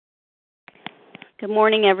Good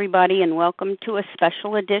morning, everybody, and welcome to a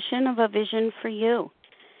special edition of A Vision for You.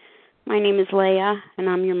 My name is Leah, and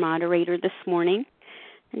I'm your moderator this morning.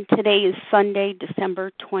 And today is Sunday,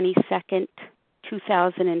 December 22nd,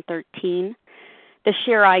 2013. The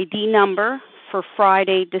share ID number for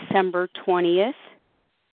Friday, December 20th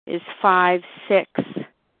is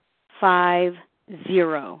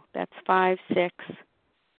 5650. That's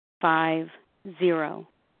 5650.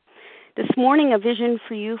 This morning, A Vision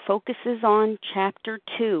for You focuses on Chapter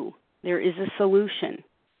 2, There is a Solution.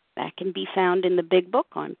 That can be found in the Big Book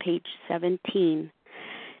on page 17.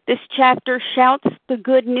 This chapter shouts the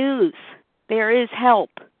good news. There is help.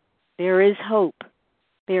 There is hope.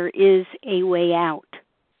 There is a way out.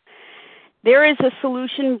 There is a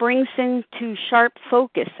solution brings into sharp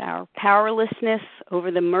focus our powerlessness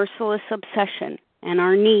over the merciless obsession and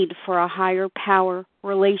our need for a higher power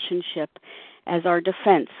relationship as our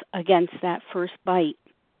defense against that first bite.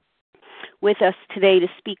 With us today to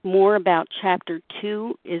speak more about Chapter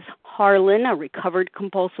 2 is Harlan, a recovered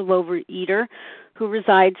compulsive overeater who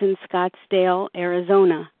resides in Scottsdale,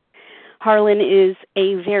 Arizona. Harlan is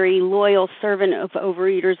a very loyal servant of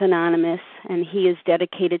Overeaters Anonymous, and he is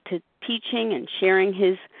dedicated to teaching and sharing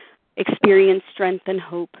his experience, strength, and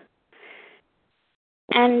hope,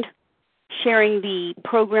 and sharing the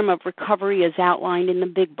program of recovery as outlined in the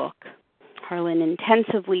Big Book. Harlan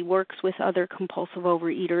intensively works with other compulsive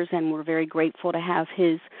overeaters, and we're very grateful to have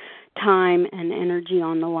his time and energy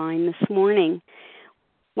on the line this morning.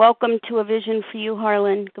 Welcome to A Vision for You,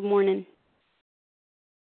 Harlan. Good morning.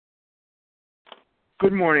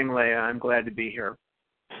 Good morning, Leah. I'm glad to be here.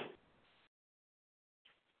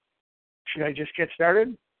 Should I just get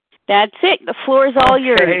started? That's it. The floor is all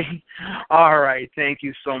yours. All right. Thank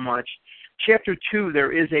you so much. Chapter 2,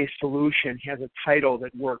 There is a Solution, has a title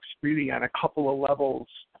that works really on a couple of levels.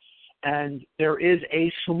 And there is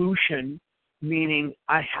a solution, meaning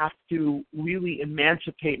I have to really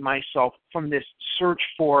emancipate myself from this search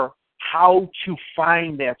for how to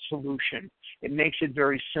find that solution. It makes it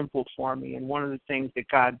very simple for me. And one of the things that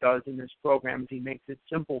God does in this program is He makes it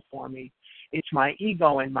simple for me. It's my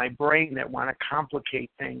ego and my brain that want to complicate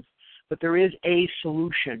things. But there is a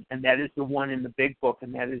solution, and that is the one in the Big Book,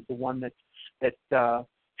 and that is the one that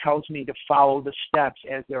tells me to follow the steps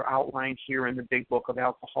as they're outlined here in the Big Book of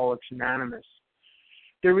Alcoholics Anonymous.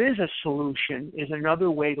 There is a solution is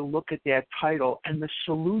another way to look at that title, and the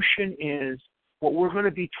solution is what we're going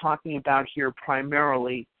to be talking about here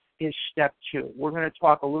primarily is Step 2. We're going to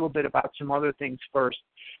talk a little bit about some other things first,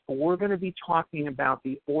 but we're going to be talking about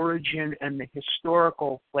the origin and the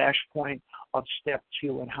historical flashpoint of Step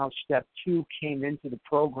 2 and how Step 2 came into the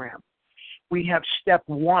program. We have Step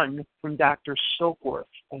 1 from Dr. Silkworth,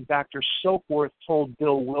 and Dr. Silkworth told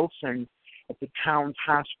Bill Wilson at the Towns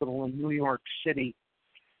Hospital in New York City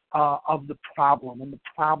of the problem. And the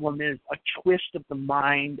problem is a twist of the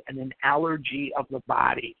mind and an allergy of the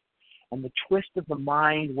body. And the twist of the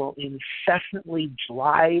mind will incessantly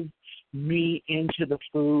drive me into the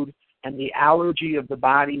food, and the allergy of the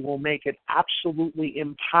body will make it absolutely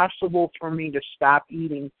impossible for me to stop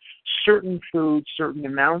eating certain foods, certain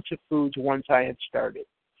amounts of foods once I had started.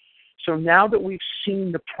 So now that we've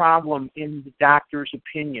seen the problem in the doctor's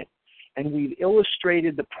opinion, and we've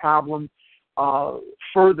illustrated the problem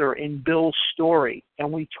further in Bill's story,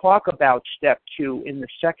 and we talk about Step 2 in the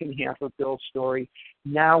second half of Bill's story,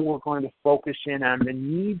 now we're going to focus in on the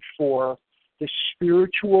need for the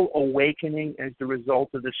spiritual awakening as the result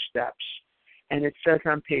of the steps. And it says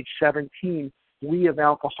on page 17, we of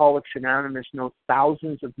Alcoholics Anonymous know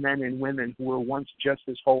thousands of men and women who were once just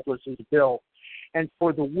as hopeless as Bill. And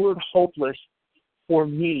for the word hopeless, for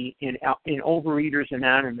me in Overeaters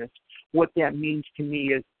Anonymous, what that means to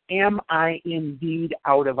me is, am I indeed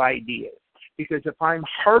out of ideas? Because if I'm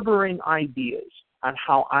harboring ideas on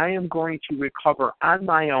how I am going to recover on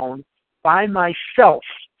my own, by myself,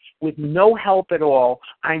 with no help at all,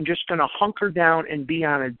 I'm just going to hunker down and be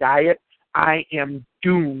on a diet, I am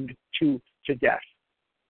doomed to death.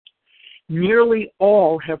 Nearly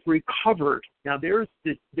all have recovered. Now, there's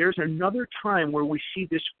another time where we see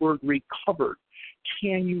this word recovered.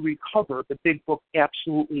 Can you recover? The Big Book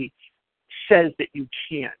absolutely says that you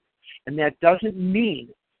can. And that doesn't mean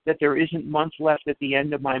that there isn't months left at the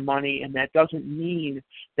end of my money, and that doesn't mean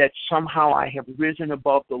that somehow I have risen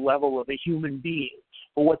above the level of a human being.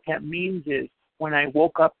 But what that means is when I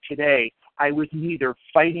woke up today, I was neither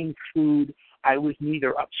fighting food, I was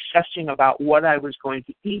neither obsessing about what I was going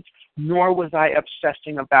to eat, nor was I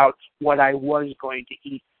obsessing about what I was going to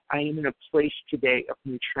eat. I am in a place today of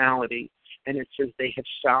neutrality, and it says they have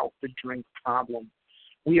solved the drink problem.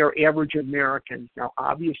 We are average Americans. Now,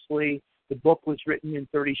 obviously, The book was written in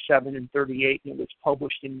 37 and 38, and it was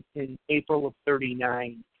published in April of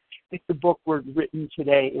 39. If the book were written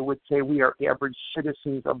today, it would say we are average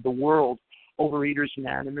citizens of the world. Overeaters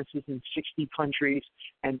Anonymous is in 60 countries,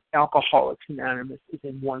 and Alcoholics Anonymous is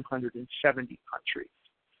in 170 countries.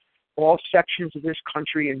 All sections of this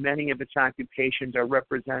country and many of its occupations are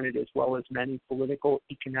represented, as well as many political,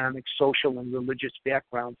 economic, social, and religious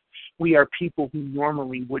backgrounds. We are people who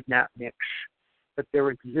normally would not mix, but there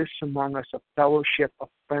exists among us a fellowship, a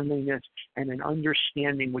friendliness, and an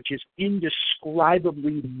understanding which is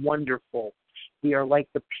indescribably wonderful. We are like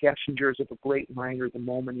the passengers of a great liner the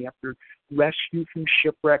moment after rescue from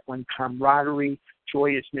shipwreck, when camaraderie,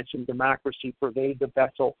 joyousness, and democracy pervade the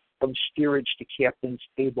vessel from steerage to captain's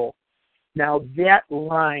table. Now that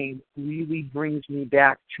line really brings me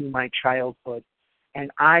back to my childhood,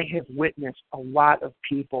 and I have witnessed a lot of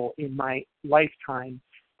people in my lifetime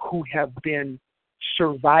who have been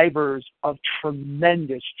survivors of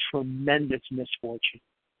tremendous, tremendous misfortune.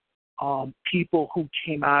 People who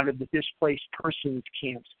came out of the displaced persons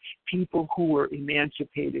camps, people who were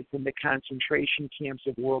emancipated from the concentration camps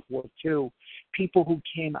of World War II, people who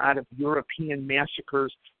came out of European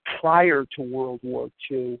massacres prior to World War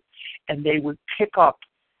II, and they would pick up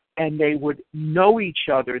and they would know each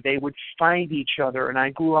other, they would find each other. And I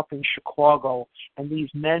grew up in Chicago, and these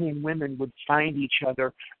men and women would find each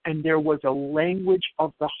other, and there was a language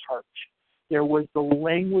of the heart. There was the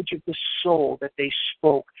language of the soul that they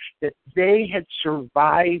spoke, that they had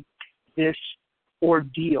survived this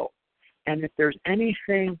ordeal. And if there's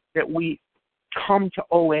anything that we come to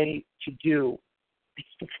OA to do, it's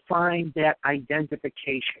to find that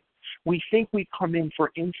identification. We think we come in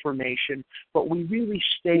for information, but we really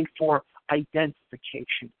stay for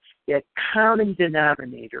identification, that common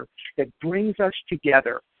denominator that brings us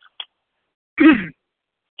together.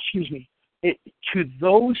 Excuse me. To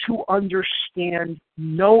those who understand,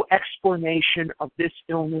 no explanation of this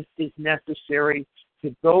illness is necessary.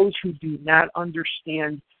 To those who do not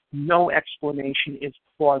understand, no explanation is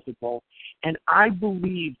plausible. And I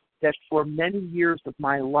believe that for many years of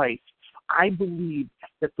my life, I believe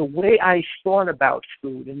that the way I thought about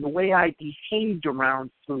food and the way I behaved around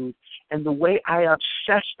food and the way I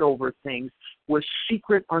obsessed over things was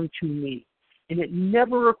secret unto me. And it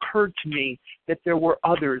never occurred to me that there were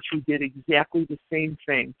others who did exactly the same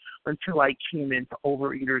thing until I came into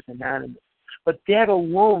Overeaters Anonymous. But that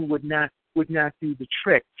alone would not do the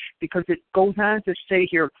trick, because it goes on to say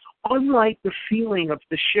here, unlike the feeling of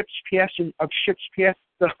the ship's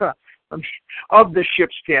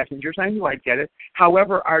passengers, I knew I'd get it.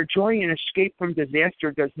 However, our joy and escape from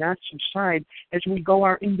disaster does not subside as we go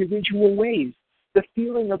our individual ways. The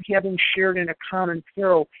feeling of having shared in a common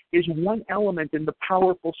peril is one element in the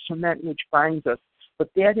powerful cement which binds us, but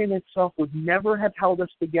that in itself would never have held us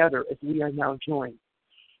together as we are now joined.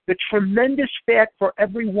 The tremendous fact for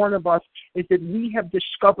every one of us is that we have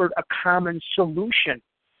discovered a common solution.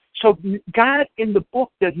 So God in the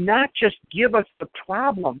book does not just give us the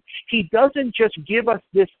problem. He doesn't just give us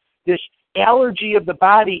this allergy of the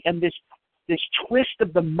body and this twist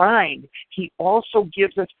of the mind. He also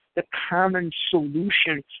gives us the common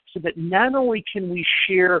solution, so that not only can we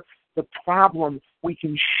share the problem, we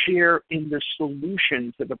can share in the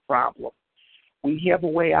solution to the problem. We have a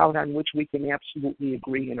way out on which we can absolutely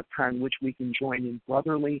agree and upon which we can join in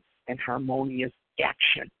brotherly and harmonious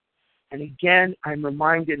action. And again, I'm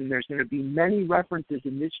reminded, and there's going to be many references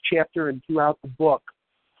in this chapter and throughout the book,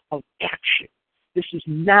 of action. This is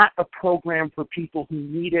not a program for people who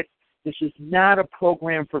need it. This is not a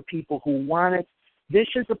program for people who want it. This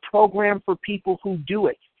is a program for people who do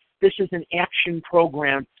it. This is an action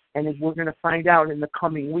program, and as we're going to find out in the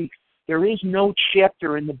coming weeks, there is no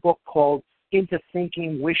chapter in the book called Into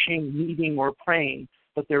Thinking, Wishing, Needing, or Praying,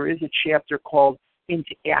 but there is a chapter called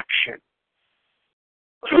Into Action.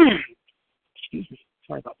 Excuse me,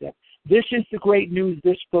 sorry about that. This is the great news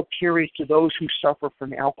this book carries to those who suffer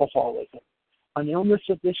from alcoholism. An illness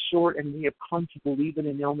of this sort, and we have come to believe in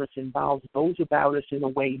an illness, involves those about us in a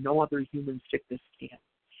way no other human sickness can.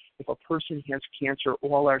 If a person has cancer,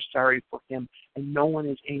 all are sorry for him, and no one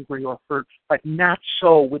is angry or hurt, but not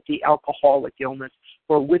so with the alcoholic illness,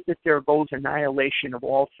 for with it there goes annihilation of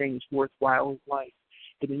all things worthwhile in life.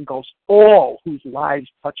 It engulfs all whose lives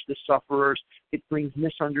touch the sufferers. It brings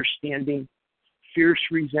misunderstanding, fierce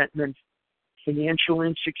resentment, financial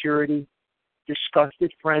insecurity,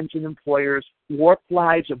 disgusted friends and employers, warped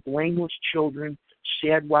lives of blameless children,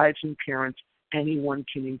 sad wives and parents. Anyone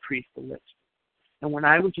can increase the list. And when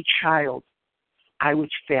I was a child, I was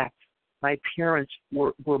fat. My parents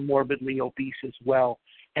were morbidly obese as well.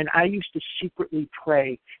 And I used to secretly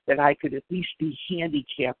pray that I could at least be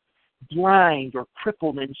handicapped blind or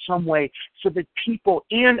crippled in some way so that people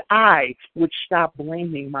and I would stop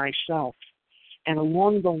blaming myself. And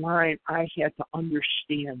along the line, I had to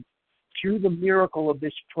understand through the miracle of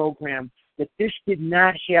this program that this did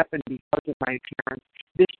not happen because of my parents.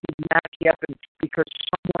 This did not happen because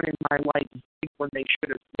someone in my life zigged when they should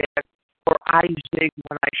have zagged, or I zigged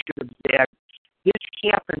when I should have zagged.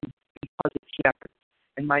 This happened because it happened.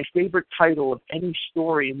 And my favorite title of any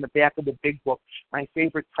story in the back of the big book, my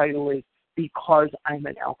favorite title is Because I'm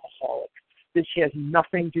an Alcoholic. This has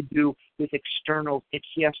nothing to do with externals. It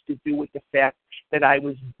has to do with the fact that I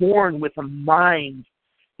was born with a mind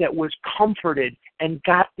that was comforted and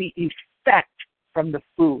got the effect from the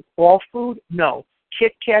food. All food? No.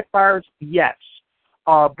 Kit Kat bars? Yes.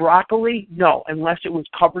 Broccoli? No, unless it was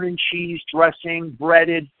covered in cheese, dressing,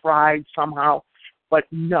 breaded, fried somehow. But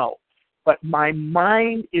no. But my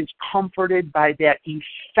mind is comforted by that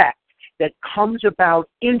effect that comes about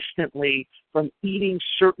instantly from eating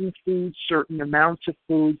certain foods, certain amounts of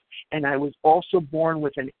foods, and I was also born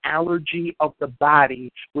with an allergy of the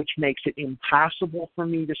body, which makes it impossible for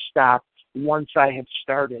me to stop once I have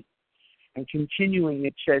started. And continuing,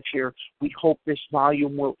 it says here, we hope this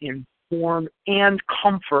volume will inform and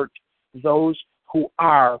comfort those who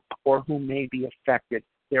are or who may be affected.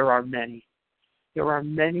 There are many. There are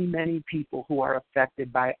many, many people who are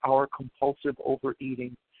affected by our compulsive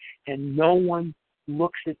overeating. And no one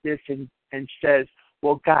looks at this and says,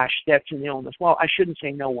 well, gosh, that's an illness. Well, I shouldn't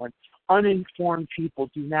say no one. Uninformed people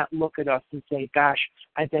do not look at us and say, gosh,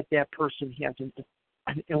 I bet that person has an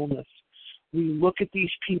illness. We look at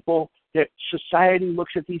these people, that society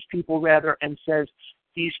looks at these people rather and says,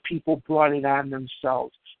 these people brought it on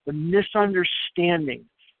themselves. The misunderstanding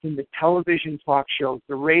in the television talk shows,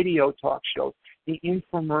 the radio talk shows, the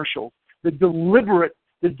infomercials, the deliberate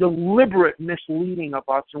misleading of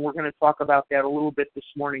us, and we're going to talk about that a little bit this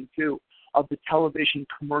morning too, of the television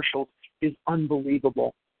commercials is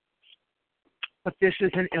unbelievable. But this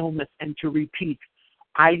is an illness, and to repeat,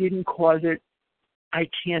 I didn't cause it, I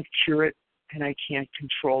can't cure it, and I can't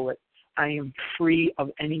control it. I am free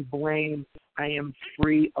of any blame. I am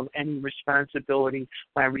free of any responsibility.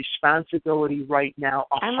 My responsibility right now,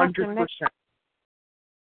 100%.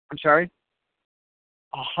 I'm sorry?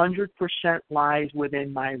 100% lies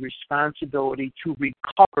within my responsibility to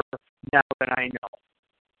recover now that I know.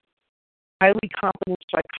 Highly competent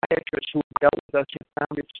psychiatrists who have dealt with us have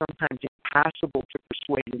found it sometimes impossible to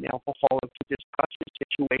persuade an alcoholic to discuss his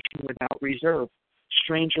situation without reserve.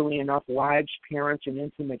 Strangely enough, wives, parents, and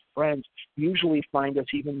intimate friends usually find us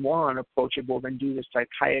even more unapproachable than do the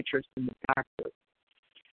psychiatrist and the doctor.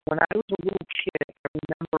 When I was a little kid, I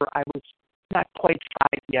remember I was not quite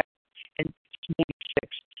 5 yet, and maybe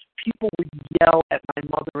 6. People would yell at my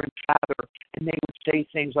mother and father, and they would say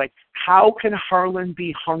things like, how can Harlan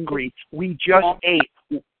be hungry? We just ate.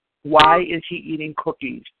 Why is he eating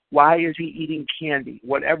cookies? Why is he eating candy?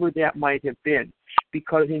 Whatever that might have been.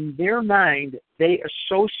 Because in their mind, they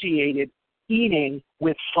associated eating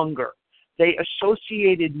with hunger. They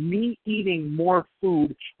associated me eating more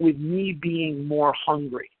food with me being more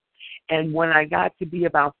hungry. And when I got to be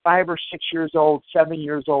about 5 or 6 years old, 7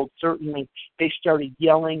 years old, certainly, they started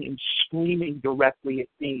yelling and screaming directly at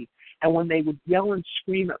me. And when they would yell and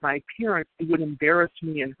scream at my parents, it would embarrass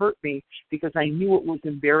me and hurt me because I knew it was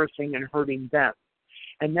embarrassing and hurting them.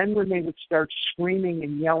 And then when they would start screaming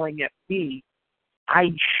and yelling at me,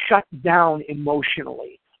 I shut down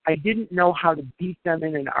emotionally. I didn't know how to beat them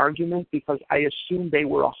in an argument because I assumed they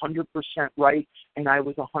were 100% right and I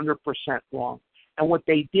was 100% wrong. And what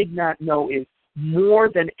they did not know is more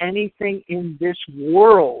than anything in this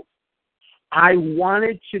world, I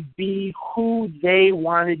wanted to be who they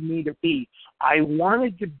wanted me to be. I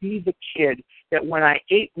wanted to be the kid that when I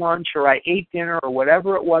ate lunch or I ate dinner or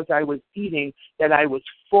whatever it was I was eating, that I was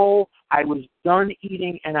full, I was done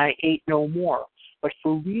eating, and I ate no more. But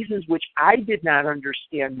for reasons which I did not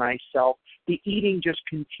understand myself, the eating just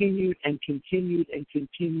continued and continued and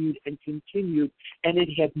continued and continued, and it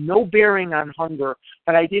had no bearing on hunger,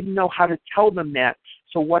 but I didn't know how to tell them that.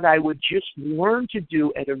 So what I would just learn to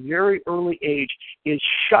do at a very early age is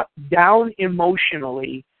shut down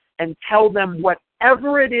emotionally and tell them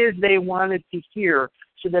whatever it is they wanted to hear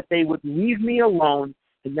so that they would leave me alone,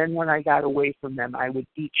 and then when I got away from them, I would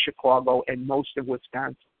eat Chicago and most of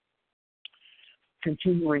Wisconsin.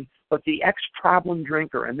 Continuing, but the ex-problem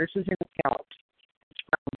drinker, and this is in italics,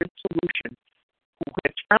 who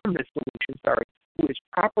has found this solution, who is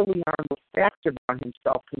properly armed with facts about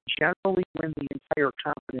himself, can generally win the entire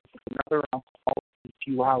confidence of another alcoholic in a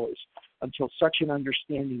few hours. Until such an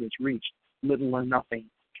understanding is reached, little or nothing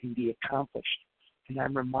can be accomplished. And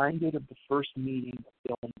I'm reminded of the first meeting of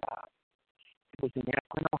Bill and Bob. It was in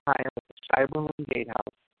Akron, Ohio, at the Cyberland Gatehouse.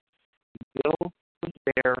 Bill was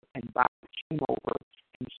there, and Bob came over,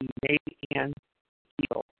 and he made Ann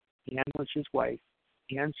deal. Ann was his wife.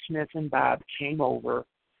 Ann Smith and Bob came over,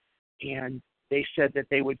 and they said that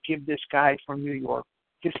they would give this guy from New York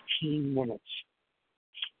 15 minutes.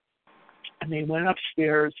 And they went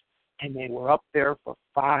upstairs, and they were up there for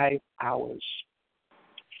 5 hours.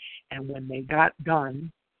 And when they got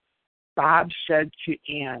done, Bob said to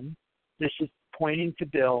Ann, this is pointing to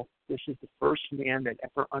Bill, this is the first man that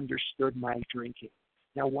ever understood my drinking.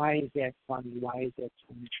 Now, why is that funny? Why is that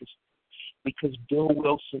so interesting? Because Bill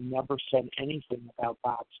Wilson never said anything about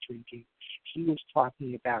Bob's drinking. He was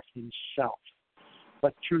talking about himself.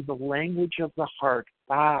 But through the language of the heart,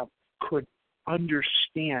 Bob could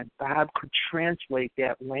understand, Bob could translate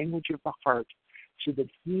that language of the heart so that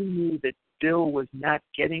he knew that Bill was not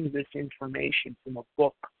getting this information from a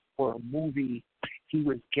book or a movie. He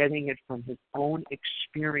was getting it from his own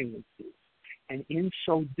experiences. And in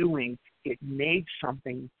so doing, it made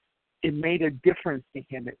a difference to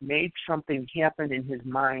him. It made something happen in his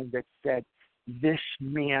mind that said, this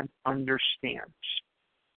man understands.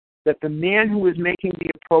 That the man who is making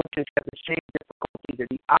the approaches has the same difficulty, that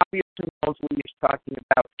he obviously knows what he is talking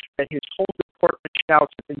about, that his whole deportment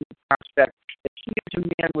shouts at the new prospect, that he is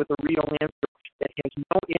a man with a real answer, that has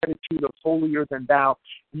no attitude of holier than thou,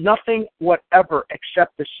 nothing whatever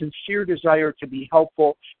except the sincere desire to be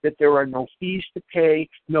helpful, that there are no fees to pay,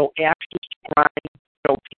 no axes to grind,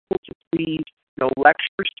 no people to please, no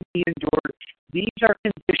lectures to be endured. These are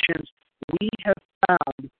conditions we have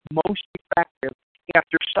found most effective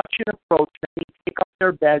after such an approach that they pick up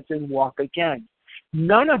their beds and walk again.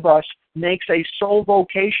 None of us makes a sole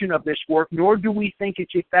vocation of this work, nor do we think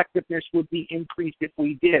its effectiveness would be increased if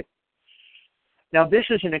we did. Now, this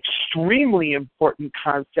is an extremely important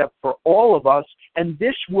concept for all of us, and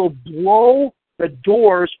this will blow the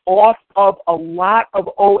doors off of a lot of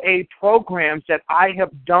OA programs that I have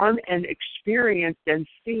done and experienced and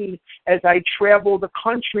seen as I travel the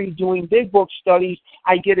country doing big book studies.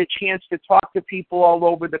 I get a chance to talk to people all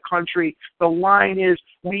over the country. The line is,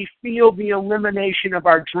 we feel the elimination of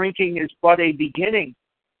our drinking is but a beginning.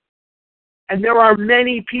 And there are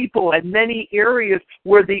many people and many areas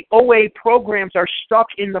where the OA programs are stuck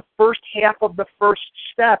in the first half of the first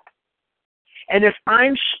step. And if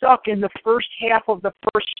I'm stuck in the first half of the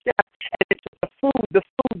first step, and it's the food,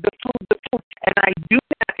 and I do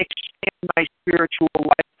not expand my spiritual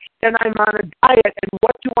life, then I'm on a diet. And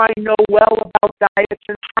what do I know well about diets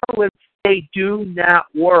in Harlan? They do not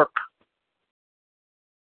work.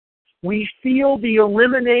 We feel the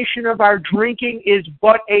elimination of our drinking is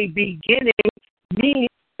but a beginning, means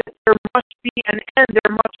that there must be an end.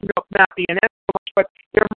 There must not be an end, but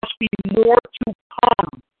there must be more to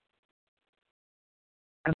come.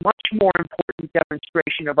 A much more important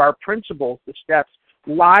demonstration of our principles, the steps,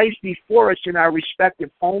 lies before us in our respective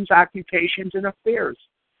homes, occupations, and affairs.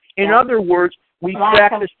 In other words, we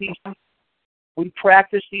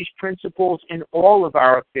practice these principles in all of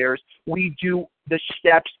our affairs. We do the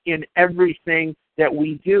steps in everything that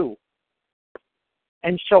we do.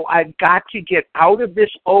 And so I've got to get out of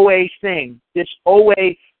this OA thing, this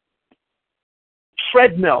OA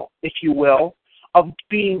treadmill, if you will, of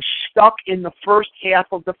being stuck in the first half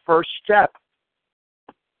of the first step.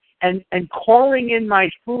 And calling in my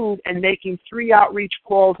food and making 3 outreach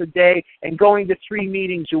calls a day and going to 3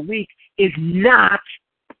 meetings a week is not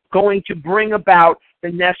going to bring about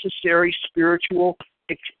the necessary spiritual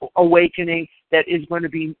awakening that is going to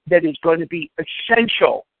be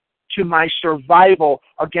essential to my survival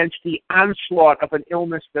against the onslaught of an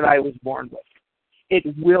illness that I was born with. It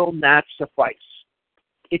will not suffice.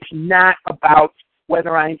 It's not about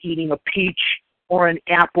whether I'm eating a peach or an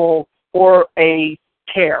apple or a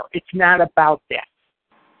pear. It's not about that.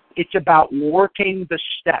 It's about working the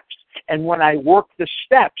steps. And when I work the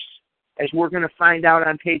steps, as we're going to find out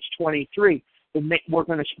on page 23, we're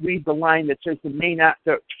going to read the line that says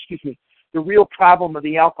the real problem of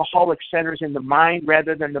the alcoholic centers in the mind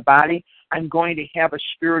rather than the body. I'm going to have a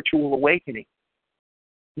spiritual awakening.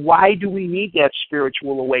 Why do we need that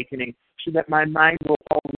spiritual awakening? So that my mind will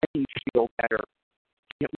already feel better.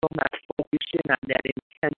 It will not focus in on that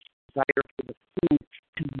intense desire for the food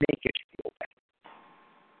to make it feel better.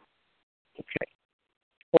 Okay.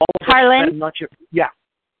 Harlan? Yeah.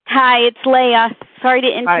 Hi, it's Leah. Sorry to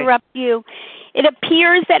interrupt you. It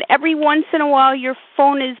appears that every once in a while your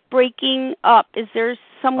phone is breaking up. Is there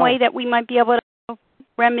some way that we might be able to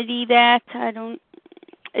remedy that?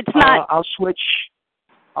 It's not. I'll switch.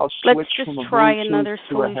 Let's just from a try Bluetooth another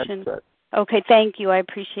solution. To a headset. Okay, thank you. I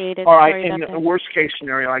appreciate it. All right, Sorry in about the that. worst case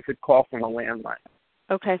scenario, I could call from a landline.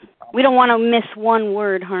 Okay. We don't want to miss one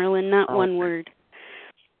word, Harlan, not one word.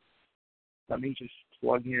 Let me just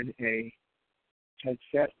plug in a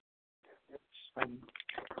headset.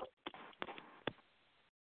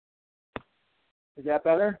 Is that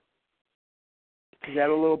better? Is that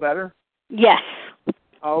a little better? Yes.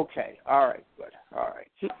 Okay. All right. Good. All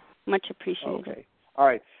right. Much appreciated. Okay. All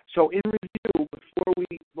right. So in review,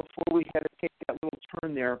 before we had to take that little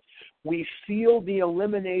turn there, we feel the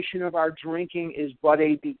elimination of our drinking is but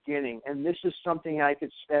a beginning, and this is something I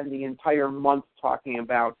could spend the entire month talking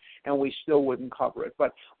about, and we still wouldn't cover it.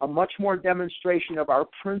 But a much more demonstration of our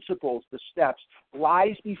principles, the steps,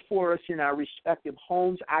 lies before us in our respective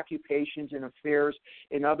homes, occupations, and affairs.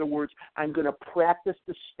 In other words, I'm going to practice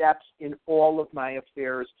the steps in all of my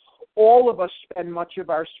affairs. All of us spend much of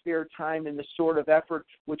our spare time in the sort of effort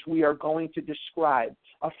which we are going to describe.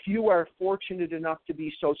 A few are fortunate enough to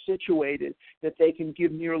be so situated that they can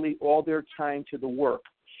give nearly all their time to the work.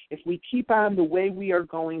 If we keep on the way we are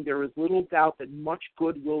going, there is little doubt that much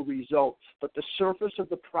good will result, but the surface of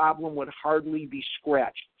the problem would hardly be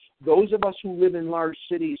scratched. Those of us who live in large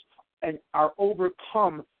cities and are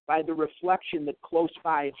overcome by the reflection that close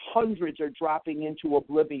by hundreds are dropping into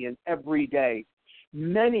oblivion every day.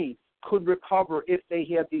 Many could recover if they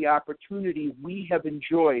had the opportunity we have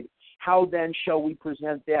enjoyed. How then shall we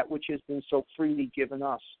present that which has been so freely given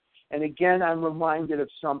us? And again, I'm reminded of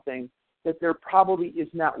something, that there probably is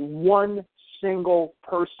not one single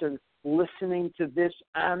person listening to this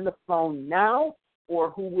on the phone now or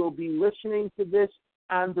who will be listening to this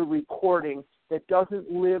on the recording that doesn't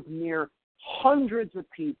live near hundreds of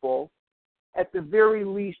people, at the very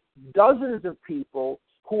least dozens of people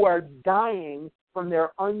who are dying from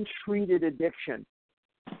their untreated addiction.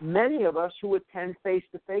 Many of us who attend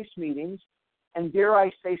face-to-face meetings, and dare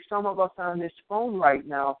I say some of us on this phone right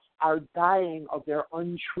now, are dying of their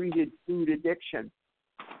untreated food addiction.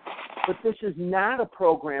 But this is not a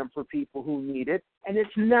program for people who need it, and it's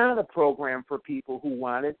not a program for people who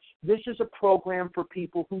want it. This is a program for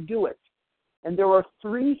people who do it. And there are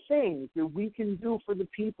three things that we can do for the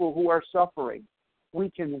people who are suffering. We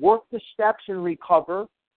can work the steps and recover,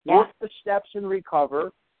 work the steps and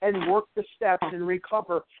recover, and work the steps and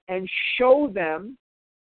recover, and show them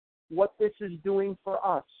what this is doing for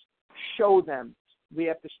us. Show them. We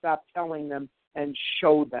have to stop telling them and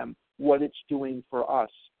show them what it's doing for us.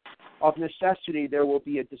 Of necessity, there will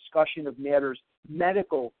be a discussion of matters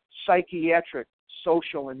medical, psychiatric,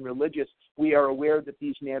 social, and religious. We are aware that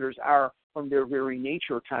these matters are, from their very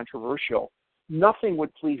nature, controversial. Nothing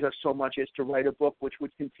would please us so much as to write a book which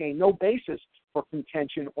would contain no basis for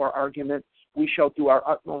contention or argument. We shall do our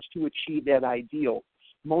utmost to achieve that ideal.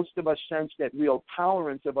 Most of us sense that real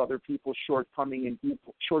tolerance of other people's shortcomings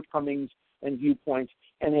and viewpoints,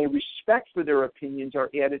 and a respect for their opinions or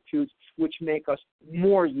attitudes which make us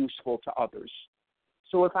more useful to others.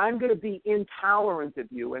 So if I'm going to be intolerant of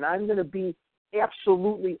you and I'm going to be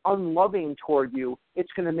absolutely unloving toward you,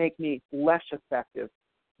 it's going to make me less effective.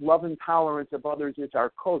 Love and tolerance of others is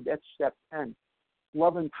our code. That's step 10.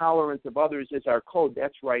 Love and tolerance of others is our code.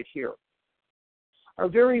 That's right here. Our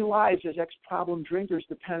very lives as ex-problem drinkers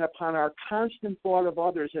depend upon our constant thought of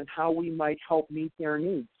others and how we might help meet their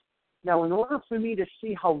needs. Now, in order for me to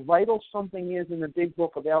see how vital something is in the big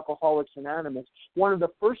book of Alcoholics Anonymous, one of the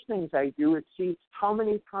first things I do is see how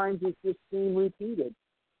many times is this theme repeated.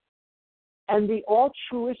 And the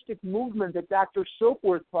altruistic movement that Dr.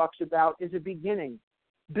 Silkworth talks about is a beginning.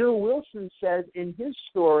 Bill Wilson says in his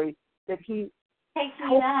story that he... Hey,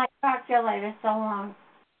 Tina, I'll talk to you later. So long.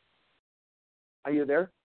 Are you there?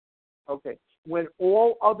 Okay. When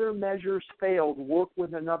all other measures failed, work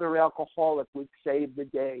with another alcoholic would save the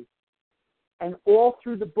day. And all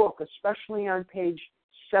through the book, especially on page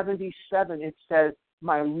 77, it says,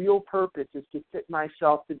 my real purpose is to fit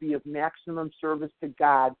myself to be of maximum service to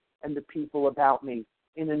God and the people about me.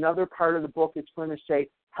 In another part of the book, it's going to say,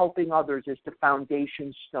 helping others is the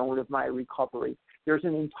foundation stone of my recovery. There's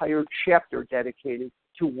an entire chapter dedicated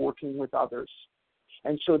to working with others.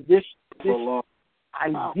 And so this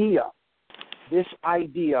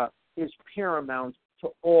idea is paramount to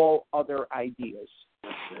all other ideas.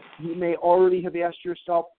 You may already have asked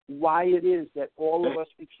yourself why it is that all of us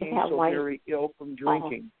became so very ill from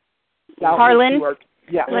drinking. Harlan?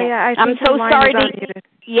 Leah, I'm so sorry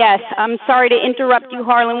I'm sorry to interrupt you,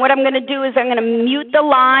 Harlan. What I'm going to do is I'm going to mute the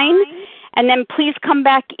line, and then please come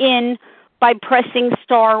back in by pressing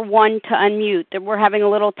star 1 to unmute. We're having a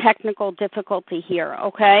little technical difficulty here,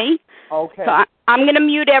 okay? Okay. So I'm going to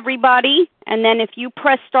mute everybody, and then if you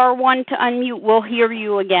press star 1 to unmute, we'll hear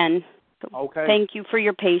you again. So okay. Thank you for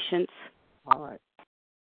your patience. All right.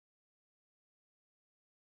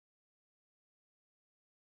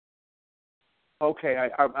 Okay,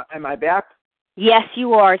 am I back? Yes,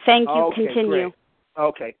 you are. Thank you. Okay, Continue. great.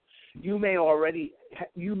 Okay. You may already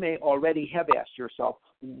have asked yourself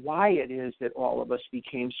why it is that all of us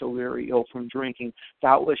became so very ill from drinking.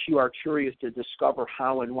 Doubtless you are curious to discover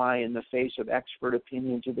how and why, in the face of expert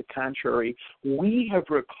opinion to the contrary, we have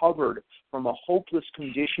recovered from a hopeless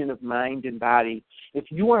condition of mind and body. If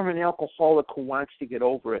you are an alcoholic who wants to get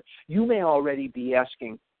over it, you may already be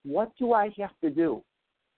asking, what do I have to do?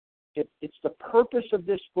 It's the purpose of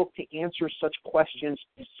this book to answer such questions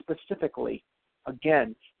specifically.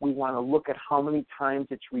 Again, we want to look at how many times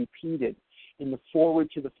it's repeated. In the foreword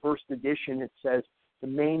to the first edition, it says, the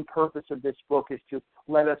main purpose of this book is to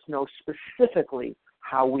let us know specifically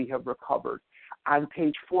how we have recovered. On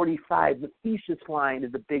page 45, the thesis line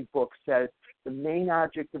of the big book says, the main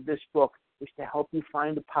object of this book is to help you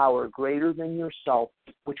find a power greater than yourself,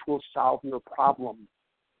 which will solve your problem.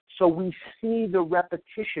 So we see the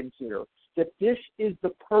repetition here, that this is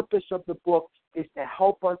the purpose of the book, is to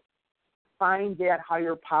help us find that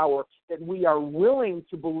higher power that we are willing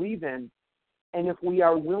to believe in. And if we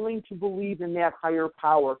are willing to believe in that higher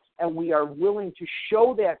power and we are willing to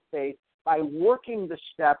show that faith by working the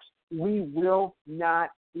steps, we will not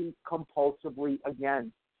eat compulsively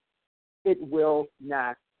again. It will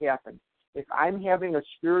not happen. If I'm having a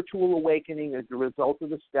spiritual awakening as a result of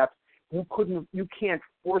the steps, you can't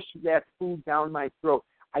force that food down my throat.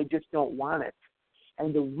 I just don't want it.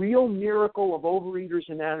 And the real miracle of Overeaters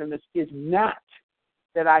Anonymous is not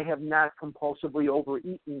that I have not compulsively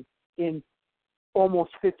overeaten in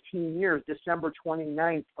almost 15 years, December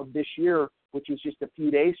 29th of this year, which is just a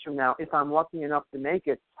few days from now. If I'm lucky enough to make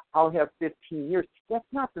it, I'll have 15 years. That's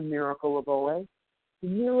not the miracle of OA. The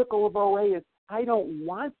miracle of OA is I don't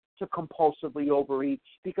want to compulsively overeat,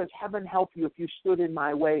 because heaven help you if you stood in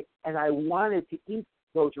my way and I wanted to eat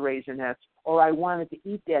those Raisinets, or I wanted to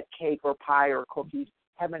eat that cake or pie or cookies.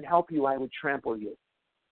 Heaven help you, I would trample you.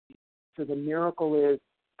 So the miracle is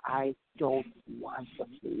I don't want the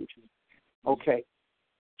food. Okay.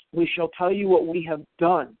 We shall tell you what we have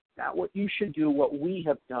done, not what you should do, what we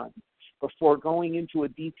have done. Before going into a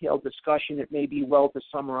detailed discussion, it may be well to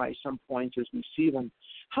summarize some points as we see them.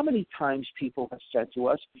 How many times people have said to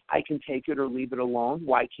us, I can take it or leave it alone.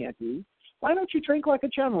 Why can't you? Why don't you drink like a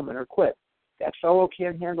gentleman or quit? That fellow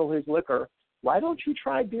can't handle his liquor. Why don't you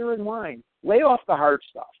try beer and wine? Lay off the hard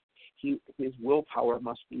stuff. His willpower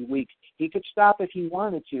must be weak. He could stop if he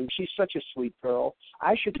wanted to. She's such a sweet girl.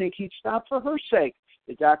 I should think he'd stop for her sake.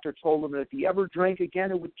 The doctor told him that if he ever drank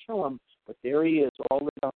again, it would kill him. But there he is, all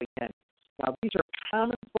lit up again. Now, these are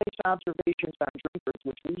commonplace observations on drinkers,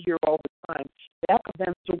 which we hear all the time. Back of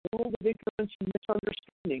them is a world of ignorance and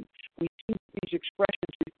misunderstanding. We see these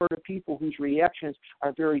expressions refer to people whose reactions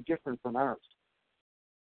are very different from ours.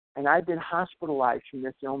 And I've been hospitalized from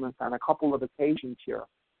this illness on a couple of occasions here.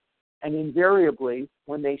 And invariably,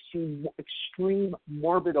 when they see extreme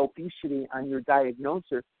morbid obesity on your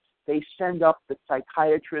diagnosis, they send up the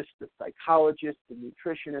psychiatrist, the psychologist, the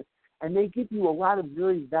nutritionist, and they give you a lot of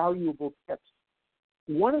very valuable tips.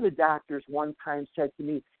 One of the doctors one time said to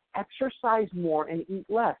me, exercise more and eat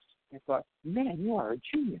less. I thought, man, you are a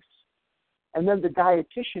genius. And then the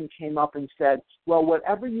dietitian came up and said, well,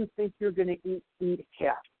 whatever you think you're going to eat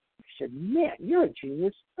half. I said, man, you're a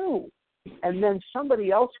genius too. And then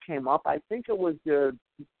somebody else came up, I think it was the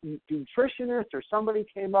nutritionist or somebody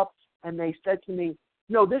came up, and they said to me,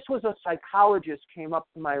 no, this was a psychologist came up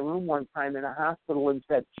to my room one time in a hospital and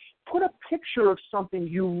said, put a picture of something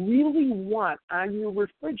you really want on your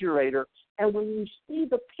refrigerator, and when you see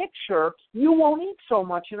the picture, you won't eat so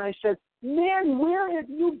much. And I said, man, where have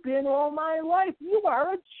you been all my life? You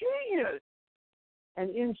are a genius.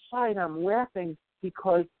 And inside I'm laughing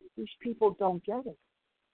because these people don't get it.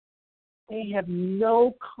 They have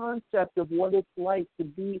no concept of what it's like to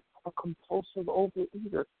be a compulsive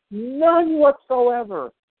overeater. None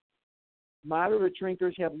whatsoever. Moderate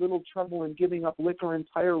drinkers have little trouble in giving up liquor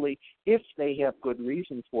entirely if they have good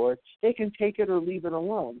reason for it. They can take it or leave it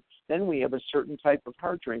alone. Then we have a certain type of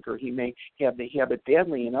hard drinker. He may have the habit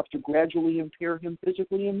badly enough to gradually impair him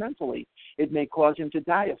physically and mentally. It may cause him to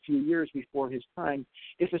die a few years before his time.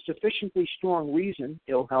 If a sufficiently strong reason,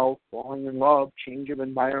 ill health, falling in love, change of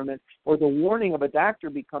environment, or the warning of a doctor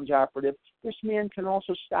becomes operative, this man can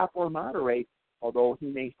also stop or moderate. Although he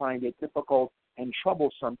may find it difficult and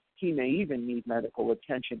troublesome, he may even need medical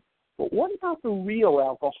attention. But what about the real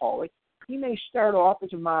alcoholic? He may start off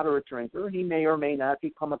as a moderate drinker. He may or may not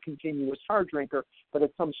become a continuous hard drinker, but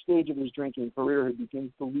at some stage of his drinking career, he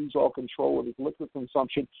begins to lose all control of his liquor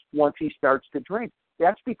consumption once he starts to drink.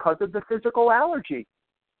 That's because of the physical allergy.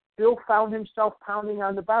 Bill found himself pounding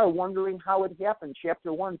on the bar, wondering how it happened.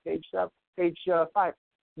 Chapter 1, page 5.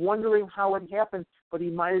 Wondering how it happened, but he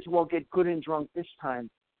might as well get good and drunk this time.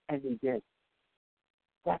 And he did.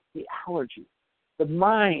 That's the allergy. The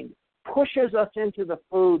mind pushes us into the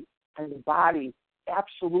food, and the body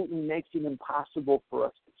absolutely makes it impossible for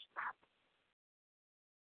us to stop.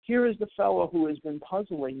 Here is the fellow who has been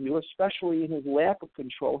puzzling you, especially in his lack of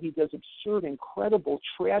control. He does absurd, incredible,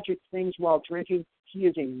 tragic things while drinking. He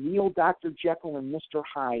is a real Dr. Jekyll and Mr.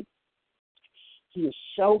 Hyde. He is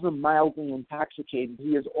seldom mildly intoxicated.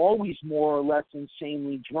 He is always more or less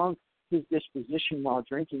insanely drunk. His disposition while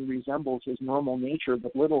drinking resembles his normal nature,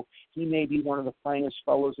 but little. He may be one of the finest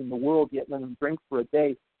fellows in the world, yet let him drink for a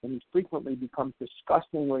day, and he frequently becomes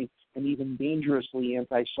disgustingly and even dangerously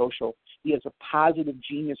antisocial. He has a positive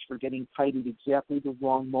genius for getting tight at exactly the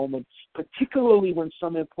wrong moment, particularly when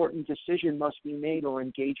some important decision must be made or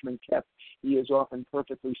engagement kept. He is often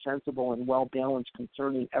perfectly sensible and well-balanced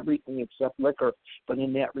concerning everything except liquor, but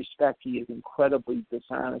in that respect he is incredibly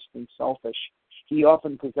dishonest and selfish. He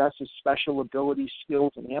often possesses special abilities,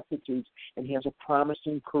 skills, and aptitudes, and has a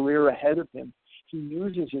promising career ahead of him. He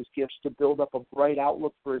uses his gifts to build up a bright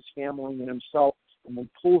outlook for his family and himself, and then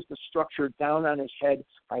pulls the structure down on his head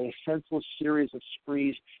by a senseless series of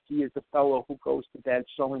sprees. He is the fellow who goes to bed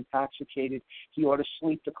so intoxicated he ought to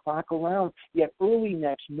sleep the clock around, yet early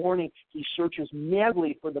next morning he searches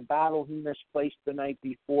madly for the bottle he misplaced the night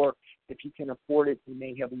before. If he can afford it, he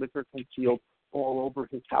may have liquor concealed all over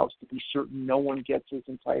his house to be certain no one gets his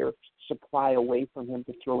entire supply away from him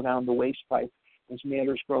to throw down the waste pipe. As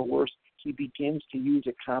matters grow worse, he begins to use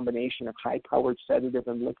a combination of high-powered sedative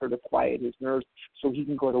and liquor to quiet his nerves so he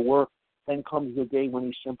can go to work. Then comes the day when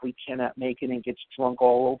he simply cannot make it and gets drunk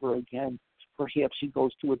all over again. Perhaps he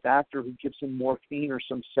goes to a doctor who gives him morphine or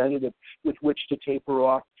some sedative with which to taper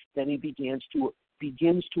off. Then he begins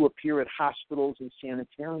to appear at hospitals and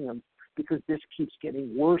sanitariums because this keeps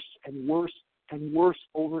getting worse and worse and worse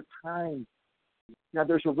over time. Now,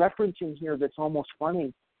 there's a reference in here that's almost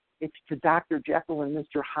funny. It's to Dr. Jekyll and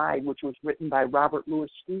Mr. Hyde, which was written by Robert Louis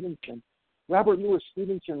Stevenson. Robert Louis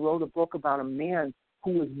Stevenson wrote a book about a man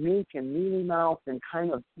who was meek and mealy-mouthed and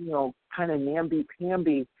kind of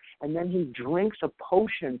namby-pamby, and then he drinks a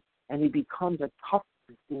potion and he becomes a tough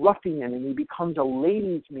ruffian and he becomes a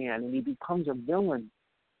ladies' man and he becomes a villain.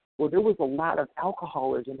 Well, there was a lot of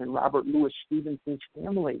alcoholism in Robert Louis Stevenson's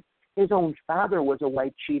family. His own father was a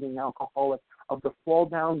white cheating alcoholic of the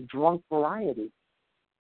fall-down drunk variety.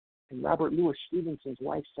 And Robert Louis Stevenson's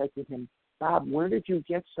wife said to him, "Bob, where did you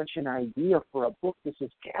get such an idea for a book? This is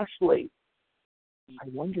ghastly." I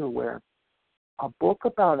wonder where. A book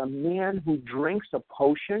about a man who drinks a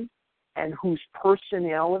potion and whose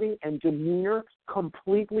personality and demeanor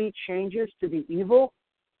completely changes to the evil?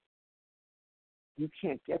 You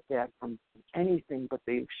can't get that from anything but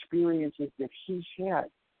the experiences that he had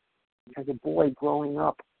as a boy growing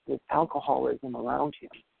up with alcoholism around him.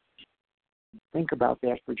 Think about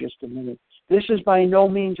that for just a minute. This is by no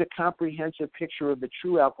means a comprehensive picture of the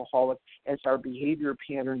true alcoholic, as our behavior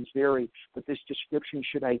patterns vary, but this description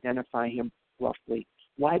should identify him roughly.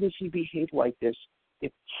 Why does he behave like this?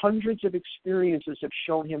 If hundreds of experiences have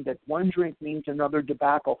shown him that one drink means another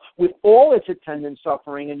debacle, with all its attendant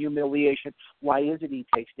suffering and humiliation, why is it he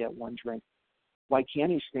takes that one drink? Why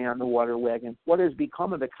can't he stay on the water wagon? What has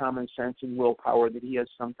become of the common sense and willpower that he has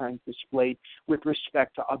sometimes displayed with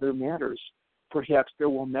respect to other matters? Perhaps there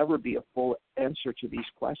will never be a full answer to these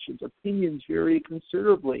questions. Opinions vary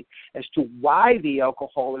considerably as to why the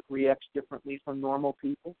alcoholic reacts differently from normal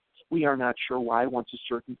people. We are not sure why once a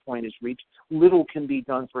certain point is reached. Little can be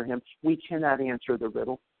done for him. We cannot answer the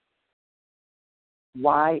riddle.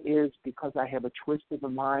 Why is because I have a twist of the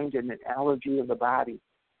mind and an allergy of the body.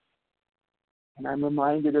 And I'm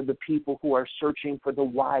reminded of the people who are searching for the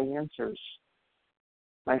why answers.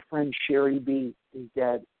 My friend Sherry B. is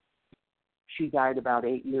dead. She died about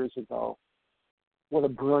 8 years ago. What a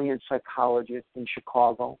brilliant psychologist in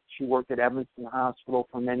Chicago. She worked at Evanston Hospital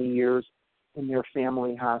for many years in their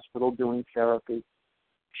family hospital doing therapy.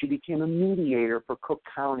 She became a mediator for Cook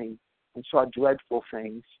County and saw dreadful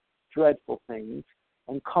things,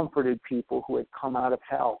 and comforted people who had come out of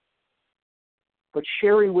hell. But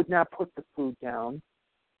Sherry would not put the food down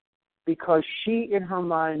because she, in her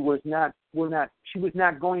mind, was not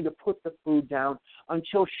going to put the food down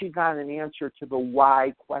until she got an answer to the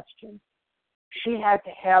why question. She had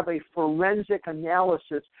to have a forensic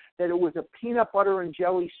analysis that it was a peanut butter and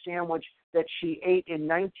jelly sandwich that she ate in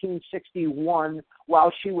 1961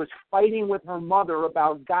 while she was fighting with her mother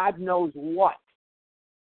about God knows what.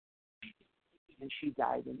 And she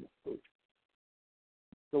died in the food.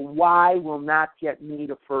 The why will not get me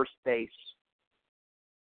to first base.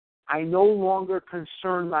 I no longer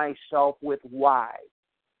concern myself with why,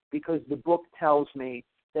 because the book tells me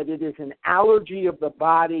that it is an allergy of the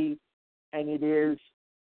body and it is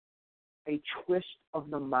a twist of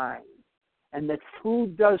the mind, and that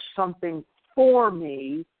food does something for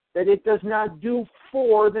me that it does not do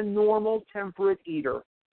for the normal temperate eater.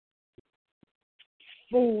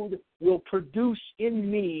 Food will produce in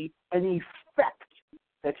me an effect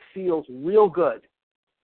that feels real good.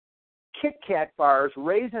 Kit Kat bars,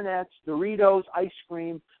 Raisinets, Doritos, ice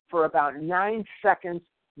cream for about 9 seconds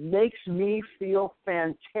makes me feel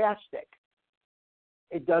fantastic.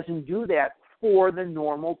 It doesn't do that for the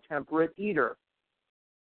normal temperate eater,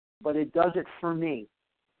 but it does it for me.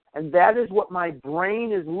 And that is what my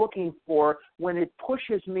brain is looking for when it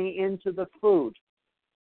pushes me into the food.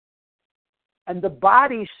 And the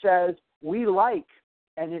body says, we like,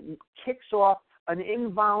 and it kicks off an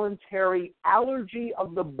involuntary allergy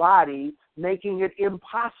of the body, making it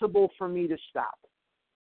impossible for me to stop.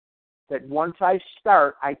 That once I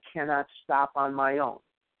start, I cannot stop on my own.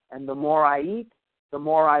 And the more I eat, the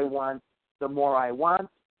more I want, the more I want,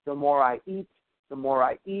 the more I eat, the more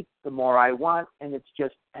I eat, the more I want, and it's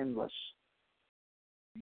just endless.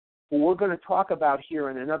 What we're going to talk about here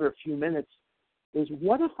in another few minutes is,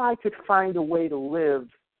 what if I could find a way to live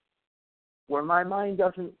where my mind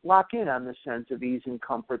doesn't lock in on the sense of ease and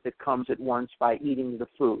comfort that comes at once by eating the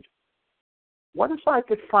food? What if I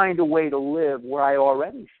could find a way to live where I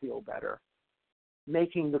already feel better,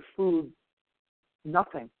 making the food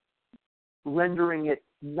nothing, rendering it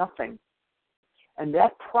nothing? And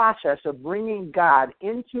that process of bringing God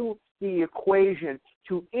into the equation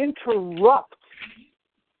to interrupt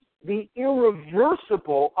the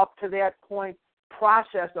irreversible, up to that point,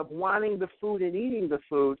 process of wanting the food and eating the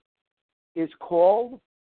food is called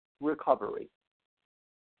recovery.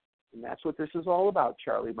 And that's what this is all about,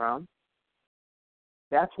 Charlie Brown.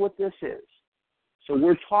 That's what this is. So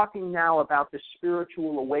we're talking now about the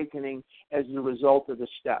spiritual awakening as the result of the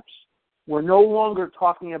steps. We're no longer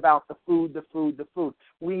talking about the food, the food, the food.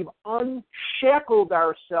 We've unshackled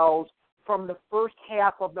ourselves from the first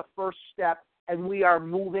half of the first step, and we are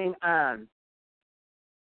moving on.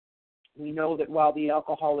 We know that while the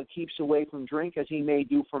alcoholic keeps away from drink, as he may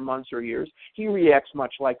do for months or years, he reacts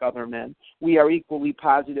much like other men. We are equally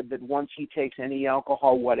positive that once he takes any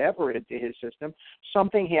alcohol, whatever, into his system,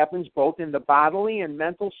 something happens both in the bodily and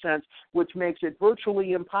mental sense, which makes it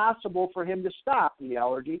virtually impossible for him to stop the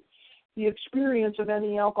allergy. The experience of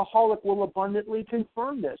any alcoholic will abundantly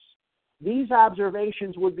confirm this. These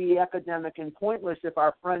observations would be academic and pointless if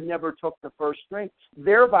our friend never took the first drink,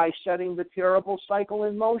 thereby setting the terrible cycle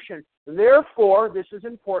in motion. Therefore, this is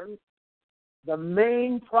important, the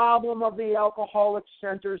main problem of the alcoholic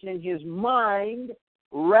centers in his mind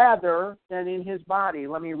rather than in his body.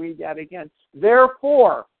 Let me read that again.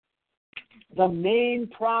 Therefore, the main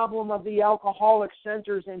problem of the alcoholic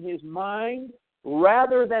centers in his mind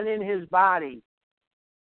rather than in his body.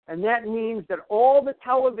 And that means that all the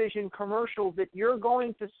television commercials that you're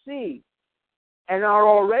going to see, and are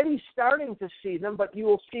already starting to see them, but you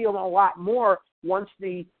will see them a lot more once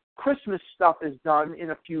the Christmas stuff is done in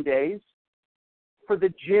a few days, for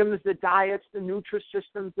the gyms, the diets, the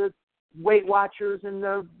Nutrisystems, the Weight Watchers, and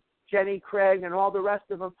the Jenny Craig, and all the rest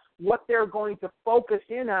of them, what they're going to focus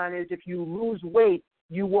in on is, if you lose weight,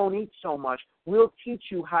 you won't eat so much. We'll teach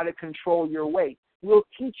you how to control your weight. We'll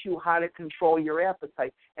teach you how to control your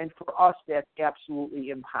appetite. And for us, that's absolutely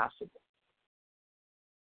impossible.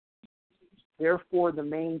 Therefore, the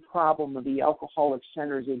main problem of the alcoholic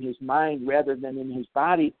centers in his mind rather than in his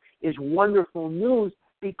body is wonderful news,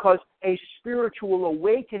 because a spiritual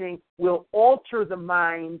awakening will alter the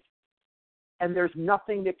mind, and there's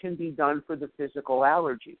nothing that can be done for the physical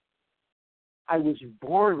allergy. I was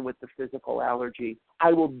born with the physical allergy.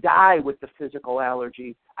 I will die with the physical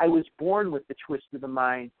allergy. I was born with the twist of the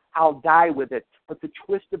mind. I'll die with it. But the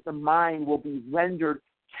twist of the mind will be rendered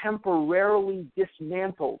temporarily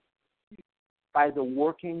dismantled by the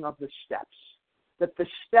working of the steps. That the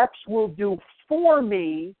steps will do for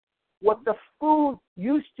me what the food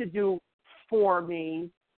used to do for me,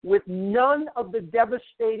 with none of the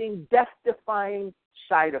devastating, death-defying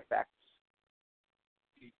side effects.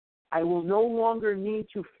 I will no longer need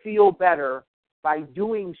to feel better by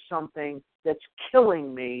doing something that's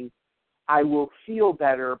killing me. I will feel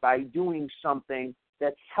better by doing something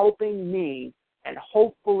that's helping me and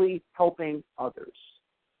hopefully helping others.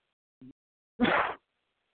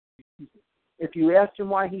 If you ask him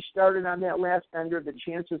why he started on that last ender, the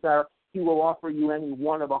chances are he will offer you any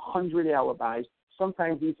one of 100 alibis.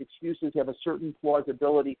 sometimes these excuses have a certain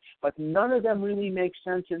plausibility, but none of them really make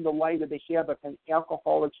sense in the light of the havoc an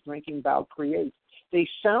alcoholic's drinking bout creates. They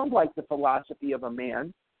sound like the philosophy of a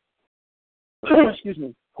man, excuse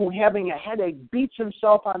me, who, having a headache, beats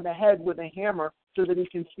himself on the head with a hammer so that he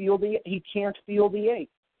can't feel the ache.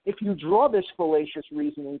 If you draw this fallacious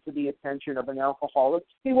reasoning to the attention of an alcoholic,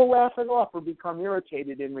 he will laugh it off or become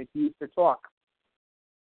irritated and refuse to talk.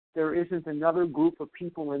 There isn't another group of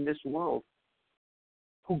people in this world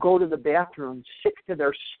who go to the bathroom sick to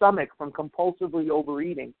their stomach from compulsively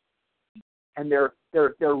overeating, and they're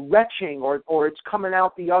retching or it's coming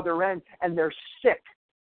out the other end, and they're sick.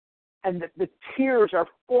 And the tears are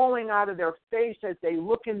falling out of their face as they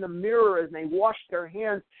look in the mirror, as they wash their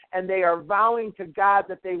hands, and they are vowing to God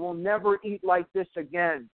that they will never eat like this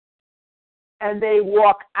again. And they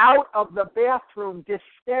walk out of the bathroom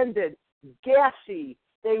distended, gassy.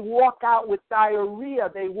 They walk out with diarrhea.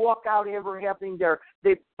 They walk out ever having they're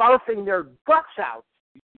barfing their guts out.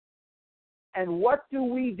 And what do?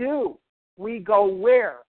 We go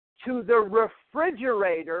where? To the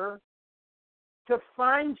refrigerator to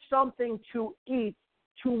find something to eat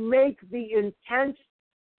to make the intense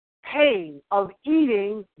pain of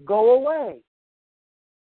eating go away.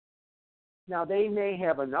 Now, they may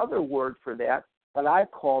have another word for that, but I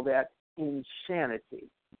call that insanity.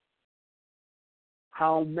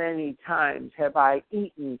 How many times have I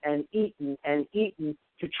eaten and eaten and eaten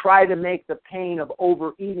to try to make the pain of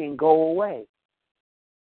overeating go away?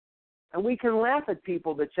 And we can laugh at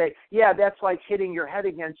people that say, yeah, that's like hitting your head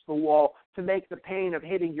against the wall to make the pain of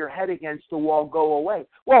hitting your head against the wall go away.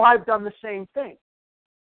 Well, I've done the same thing.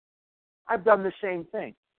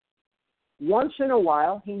 Once in a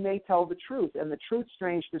while, he may tell the truth. And the truth,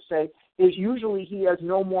 strange to say, is usually he has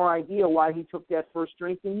no more idea why he took that first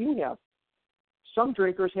drink than you have. Some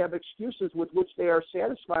drinkers have excuses with which they are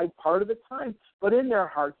satisfied part of the time, but in their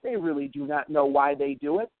hearts, they really do not know why they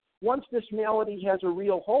do it. Once this malady has a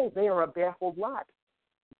real hold, they are a baffled lot.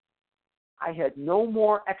 I had no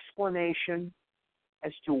more explanation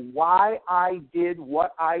as to why I did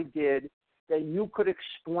what I did than you could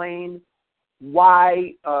explain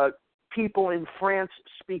why people in France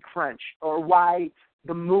speak French or why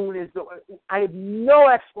the moon is the... I had no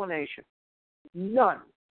explanation. None.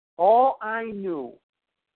 All I knew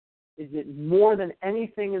is that more than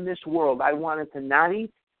anything in this world, I wanted to not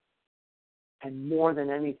eat. And more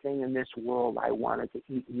than anything in this world, I wanted to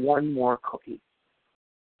eat one more cookie.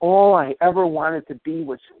 All I ever wanted to be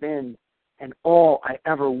was thin, and all I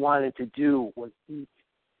ever wanted to do was eat.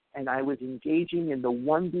 And I was engaging in the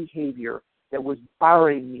one behavior that was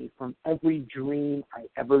barring me from every dream I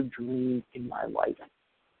ever dreamed in my life.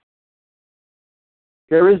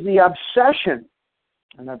 There is the obsession.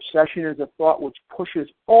 An obsession is a thought which pushes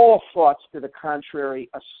all thoughts to the contrary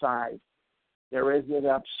aside. There is an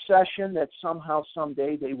obsession that somehow,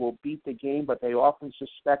 someday, they will beat the game, but they often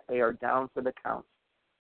suspect they are down for the count.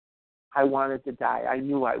 I wanted to die. I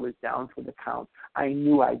knew I was down for the count. I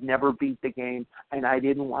knew I'd never beat the game, and I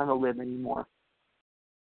didn't want to live anymore.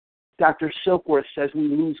 Dr. Silkworth says we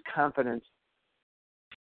lose confidence.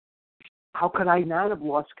 How could I not have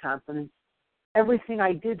lost confidence? Everything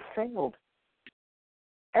I did failed.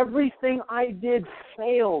 Everything I did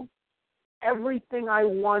failed. Everything I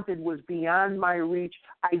wanted was beyond my reach.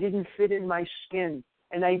 I didn't fit in my skin,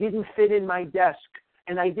 and I didn't fit in my desk,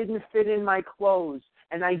 and I didn't fit in my clothes,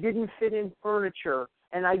 and I didn't fit in furniture,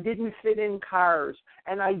 and I didn't fit in cars,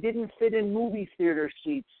 and I didn't fit in movie theater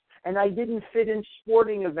seats, and I didn't fit in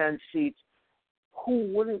sporting event seats.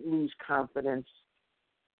 Who wouldn't lose confidence?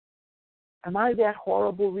 Am I that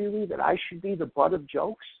horrible, really, that I should be the butt of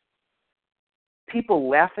jokes? People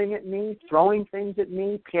laughing at me, throwing things at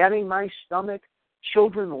me, patting my stomach,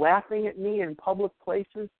 children laughing at me in public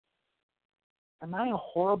places. Am I a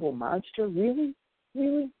horrible monster? Really?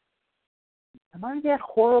 Really? Am I that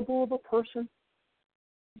horrible of a person?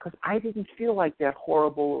 Because I didn't feel like that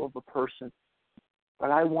horrible of a person.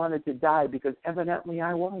 But I wanted to die because evidently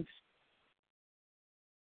I was.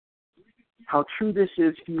 How true this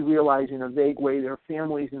is, you realize in a vague way their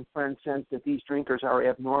families and friends sense that these drinkers are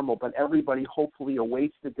abnormal, but everybody hopefully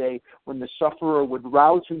awaits the day when the sufferer would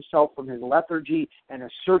rouse himself from his lethargy and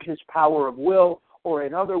assert his power of will, or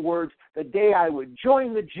in other words, the day I would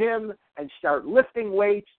join the gym and start lifting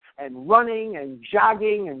weights and running and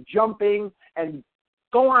jogging and jumping and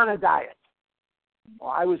go on a diet. Well,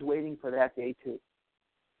 I was waiting for that day too.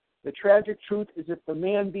 The tragic truth is if the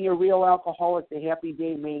man be a real alcoholic, the happy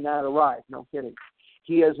day may not arrive. No kidding.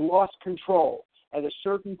 He has lost control. At a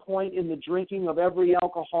certain point in the drinking of every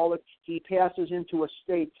alcoholic, he passes into a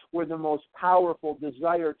state where the most powerful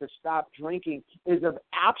desire to stop drinking is of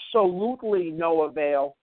absolutely no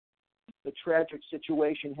avail. The tragic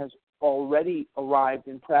situation has already arrived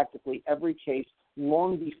in practically every case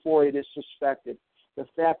long before it is suspected. The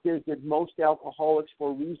fact is that most alcoholics,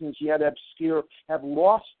 for reasons yet obscure, have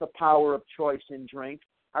lost the power of choice in drink.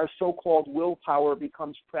 Our so-called willpower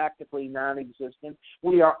becomes practically non-existent.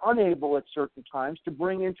 We are unable at certain times to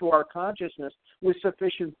bring into our consciousness with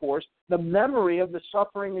sufficient force the memory of the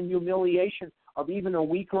suffering and humiliation of even a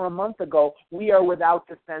week or a month ago. We are without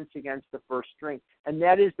defense against the first drink, and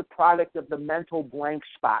that is the product of the mental blank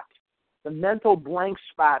spot. The mental blank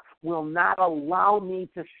spot will not allow me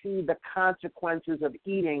to see the consequences of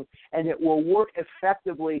eating, and it will work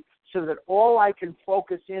effectively so that all I can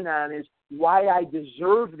focus in on is why I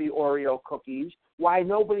deserve the Oreo cookies, why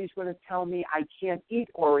nobody's going to tell me I can't eat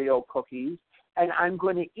Oreo cookies, and I'm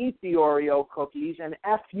going to eat the Oreo cookies, and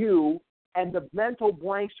F you, and the mental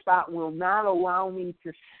blank spot will not allow me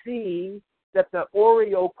to see that the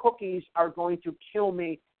Oreo cookies are going to kill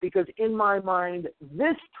me, because in my mind,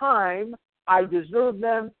 this time I deserve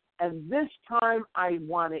them, and this time I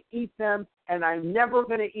want to eat them, and I'm never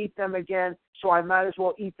going to eat them again, so I might as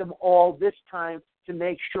well eat them all this time to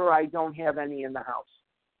make sure I don't have any in the house.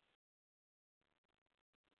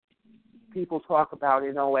 People talk about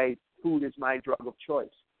in OA, food is my drug of choice.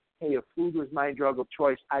 Hey, if food was my drug of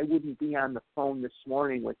choice, I wouldn't be on the phone this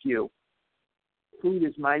morning with you. Food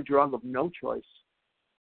is my drug of no choice.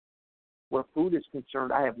 Where food is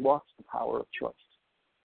concerned, I have lost the power of choice.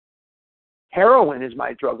 Heroin is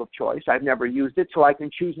my drug of choice. I've never used it, so I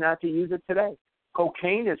can choose not to use it today.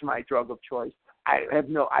 Cocaine is my drug of choice.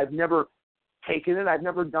 I've never taken it. I've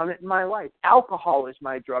never done it in my life. Alcohol is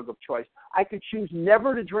my drug of choice. I could choose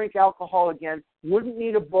never to drink alcohol again. Wouldn't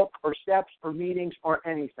need a book or steps or meetings or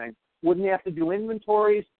anything. Wouldn't have to do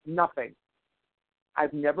inventories, nothing.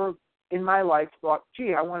 I've never in my life thought,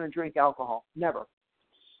 gee, I want to drink alcohol. Never.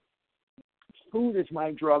 Food is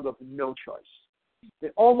my drug of no choice. The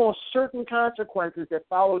almost certain consequences that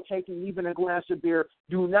follow taking even a glass of beer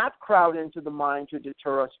do not crowd into the mind to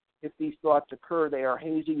deter us. If these thoughts occur, they are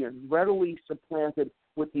hazy and readily supplanted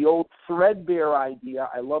with the old threadbare idea.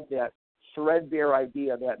 I love that threadbare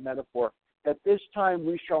idea, that metaphor. At this time,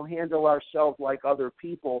 we shall handle ourselves like other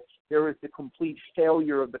people. There is the complete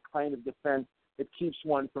failure of the kind of defense that keeps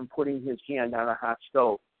one from putting his hand on a hot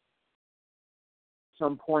stove.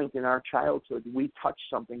 Some point in our childhood, we touched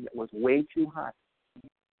something that was way too hot.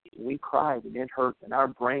 We cried and it hurt, and our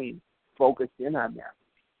brain focused in on that,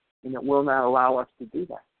 and it will not allow us to do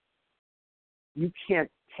that. You can't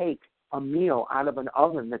take a meal out of an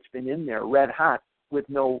oven that's been in there red hot with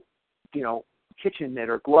no, kitchen mitt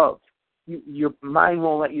or gloves. Your mind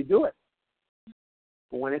won't let you do it.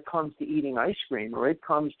 But when it comes to eating ice cream or it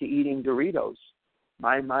comes to eating Doritos,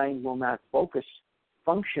 my mind will not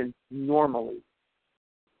function normally.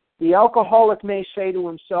 The alcoholic may say to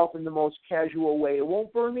himself in the most casual way, it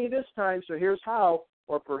won't burn me this time, so here's how.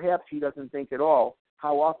 Or perhaps he doesn't think at all.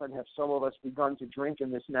 How often have some of us begun to drink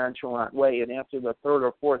in this nonchalant way, and after the third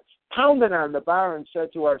or fourth, pounded on the bar and said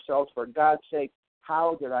to ourselves, for God's sake,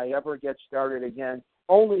 how did I ever get started again?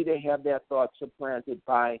 Only to have that thought supplanted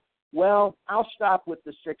by, well, I'll stop with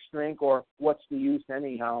the sixth drink, or what's the use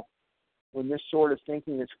anyhow? When this sort of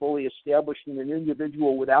thinking is fully established in an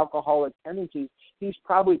individual with alcoholic tendencies, he's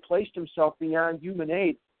probably placed himself beyond human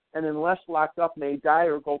aid, and unless locked up may die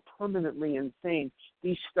or go permanently insane.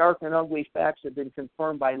 These stark and ugly facts have been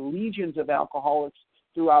confirmed by legions of alcoholics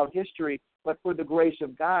throughout history, but for the grace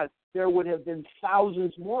of God, there would have been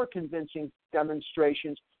thousands more convincing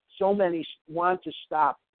demonstrations. So many want to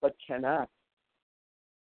stop, but cannot.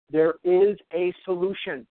 There is a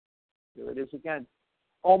solution. Here it is again.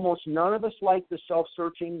 Almost none of us like the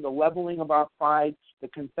self-searching, the leveling of our pride, the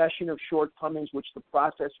confession of shortcomings which the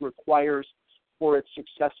process requires for its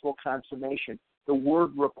successful consummation. The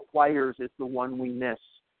word requires is the one we miss.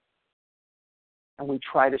 And we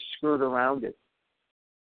try to skirt around it.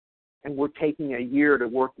 And we're taking a year to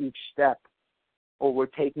work each step. Or we're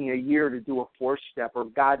taking a year to do a fourth step, or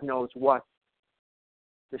God knows what.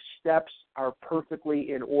 The steps are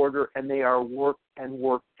perfectly in order, and they are worked and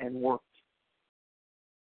worked and worked.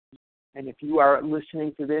 And if you are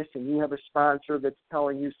listening to this and you have a sponsor that's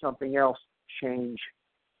telling you something else, change.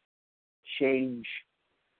 Change.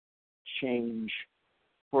 Change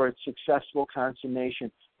for its successful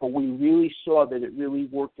consummation. But we really saw that it really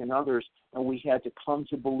worked in others, and we had to come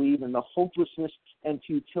to believe in the hopelessness and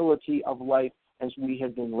futility of life as we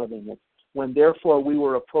had been living it. When therefore we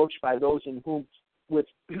were approached by those in whom with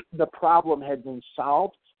the problem had been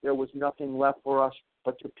solved, there was nothing left for us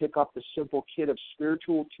but to pick up the simple kit of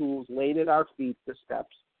spiritual tools laid at our feet, the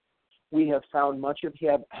steps. We have found much of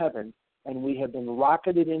heaven, and we have been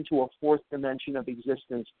rocketed into a fourth dimension of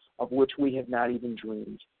existence of which we have not even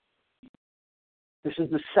dreamed. This is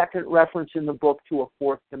the second reference in the book to a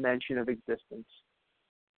fourth dimension of existence.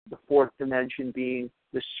 The fourth dimension being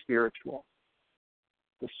the spiritual.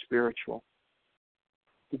 The spiritual.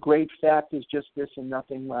 The great fact is just this and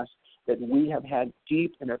nothing less, that we have had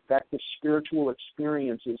deep and effective spiritual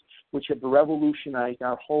experiences which have revolutionized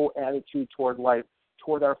our whole attitude toward life,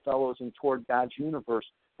 toward our fellows, and toward God's universe.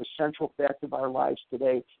 The central fact of our lives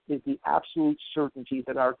today is the absolute certainty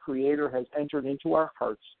that our Creator has entered into our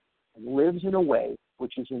hearts and lives in a way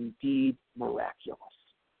which is indeed miraculous.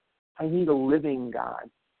 I need a living God.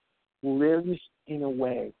 Lives in a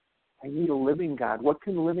way. I need a living God. What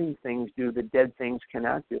can living things do that dead things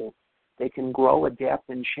cannot do? They can grow, adapt,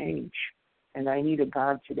 and change. And I need a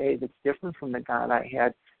God today that's different from the God I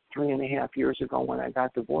had 3.5 years ago when I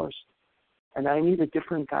got divorced. And I need a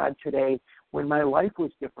different God today when my life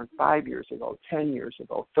was different 5 years ago, 10 years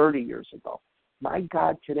ago, 30 years ago. My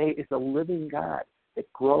God today is a living God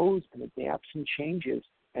that grows and adapts and changes.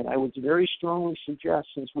 And I would very strongly suggest,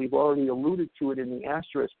 since we've already alluded to it in the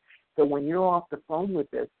asterisk, that when you're off the phone with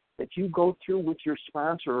this, that you go through with your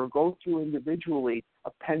sponsor or go through individually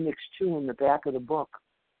Appendix 2 in the back of the book,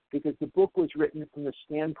 because the book was written from the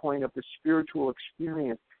standpoint of the spiritual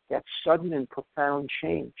experience, that sudden and profound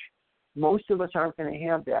change. Most of us aren't going to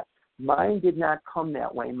have that. Mine did not come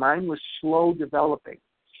that way. Mine was slow developing.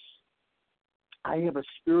 I have a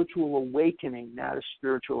spiritual awakening, not a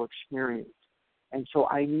spiritual experience. And so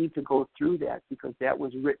I need to go through that because that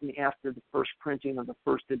was written after the first printing of the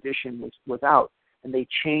first edition was out. And they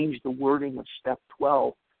changed the wording of step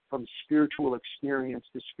 12 from spiritual experience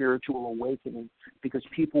to spiritual awakening because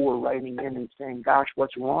people were writing in and saying, gosh,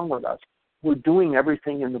 what's wrong with us? We're doing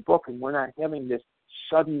everything in the book and we're not having this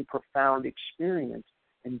sudden, profound experience.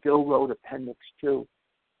 And Bill wrote Appendix 2.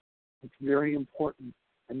 It's very important.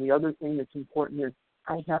 And the other thing that's important is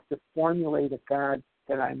I have to formulate a God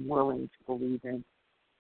that I'm willing to believe in.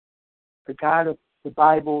 The God of the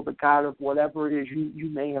Bible, the God of whatever it is you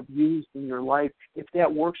may have used in your life, if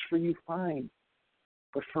that works for you, fine.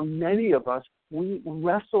 But for many of us, we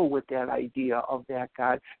wrestle with that idea of that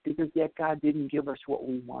God because that God didn't give us what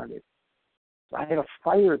we wanted. So I had to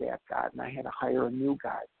fire that God and I had to hire a new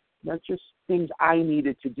God. That's just things I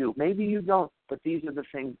needed to do. Maybe you don't, but these are the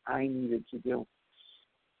things I needed to do.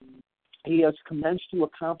 He has commenced to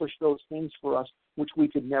accomplish those things for us which we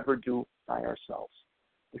could never do by ourselves.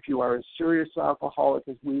 If you are a serious alcoholic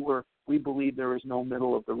as we were, we believe there is no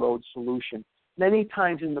middle-of-the-road solution. Many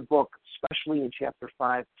times in the book, especially in Chapter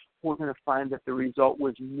 5, we're going to find that the result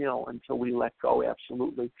was nil until we let go,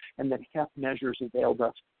 absolutely, and that half measures availed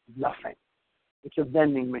us nothing. It's a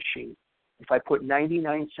vending machine. If I put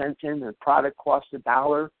 99 cents in and the product costs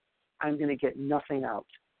 $1, I'm going to get nothing out.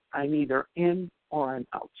 I'm either in or I'm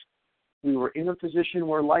out. We were in a position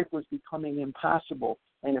where life was becoming impossible,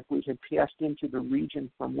 and if we had passed into the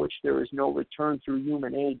region from which there is no return through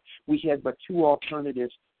human aid, we had but two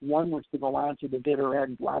alternatives. One was to go on to the bitter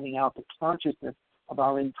end, blotting out the consciousness of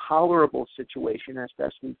our intolerable situation as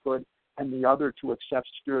best we could, and the other to accept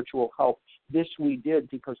spiritual help. This we did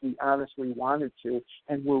because we honestly wanted to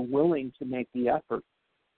and were willing to make the effort.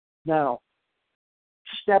 Now,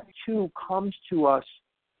 step 2 comes to us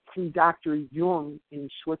through Dr. Jung in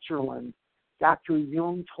Switzerland. Dr.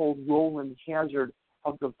 Jung told Roland Hazard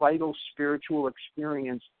of the vital spiritual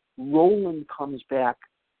experience. Roland comes back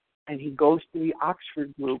and he goes to the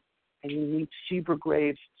Oxford group and he meets Seaver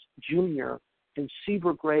Graves Jr. And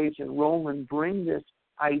Seaver Graves and Roland bring this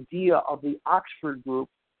idea of the Oxford group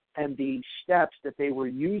and the steps that they were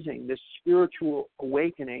using, this spiritual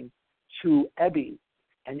awakening, to Ebby.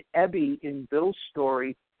 And Ebby, in Bill's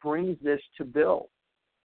story, brings this to Bill.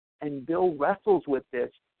 And Bill wrestles with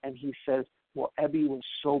this, and he says, well, Ebby was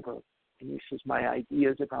sober. And he says, my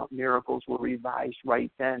ideas about miracles were revised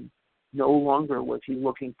right then. No longer was he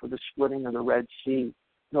looking for the splitting of the Red Sea.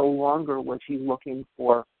 No longer was he looking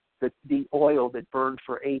for the oil that burned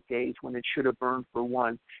for 8 days when it should have burned for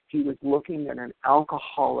 1. He was looking at an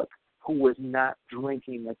alcoholic who was not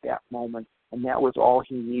drinking at that moment, and that was all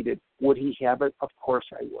he needed. Would he have it? Of course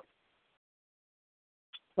I would.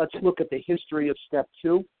 Let's look at the history of step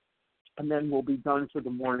 2, and then we'll be done for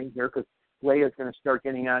the morning here because Leia's going to start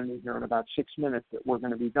getting on me here in about 6 minutes that we're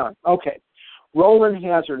going to be done. Okay. Roland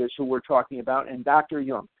Hazard is who we're talking about, and Dr.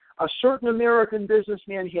 Jung. A certain American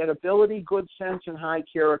businessman had ability, good sense, and high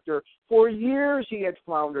character. For years he had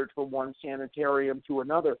floundered from one sanitarium to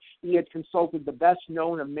another. He had consulted the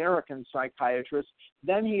best-known American psychiatrists.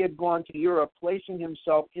 Then he had gone to Europe, placing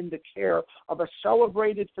himself in the care of a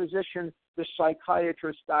celebrated physician, the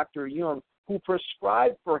psychiatrist Dr. Jung, who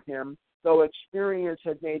prescribed for him. Though experience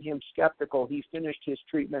had made him skeptical, he finished his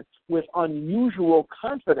treatment with unusual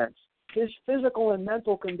confidence. His physical and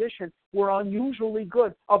mental condition were unusually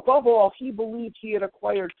good. Above all, he believed he had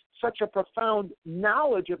acquired such a profound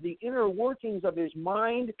knowledge of the inner workings of his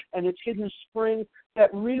mind and its hidden springs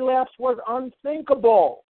that relapse was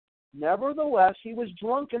unthinkable. Nevertheless, he was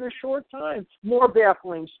drunk in a short time. More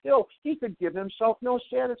baffling still, he could give himself no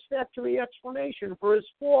satisfactory explanation for his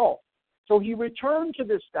fall. So he returned to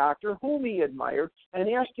this doctor, whom he admired, and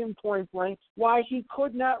asked him point blank why he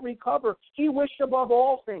could not recover. He wished above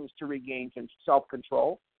all things to regain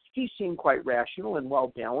self-control. He seemed quite rational and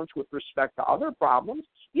well-balanced with respect to other problems,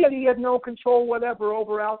 yet he had no control whatever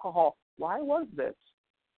over alcohol. Why was this?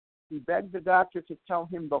 He begged the doctor to tell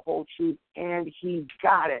him the whole truth, and he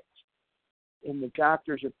got it. In the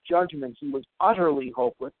doctor's judgment, he was utterly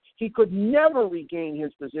hopeless. He could never regain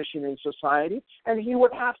his position in society, and he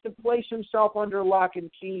would have to place himself under lock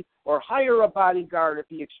and key or hire a bodyguard if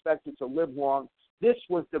he expected to live long. This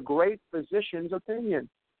was the great physician's opinion.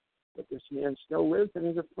 But this man still lives and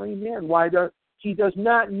is a free man. He does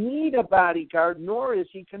not need a bodyguard, nor is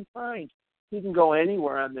he confined. He can go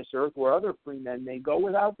anywhere on this earth where other free men may go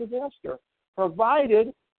without disaster,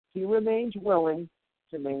 provided he remains willing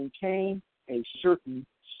to maintain a certain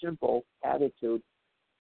simple attitude.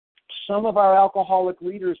 Some of our alcoholic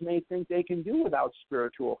readers may think they can do without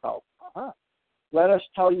spiritual help. Let us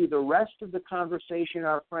tell you the rest of the conversation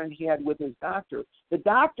our friend had with his doctor. The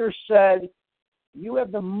doctor said, "You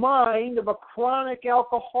have the mind of a chronic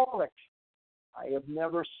alcoholic. I have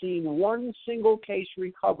never seen one single case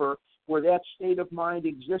recover where that state of mind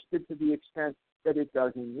existed to the extent that it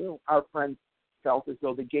does in you." Our friend felt as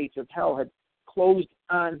though the gates of hell had closed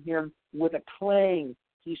on him with a clang.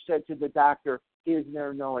 He said to the doctor, "Is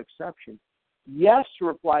there no exception?" "Yes,"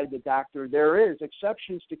 replied the doctor, "there is.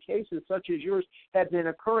 Exceptions to cases such as yours have been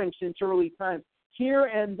occurring since early times. Here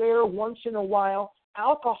and there, once in a while,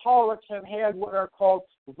 alcoholics have had what are called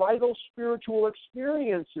vital spiritual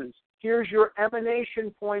experiences. Here's your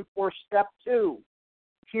emanation point for step 2.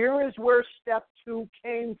 Here is where step 2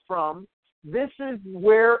 came from. This is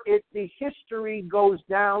where the history goes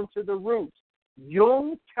down to the root.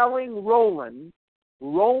 Jung telling Roland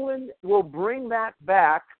will bring that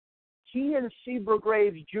back. He and Seabrook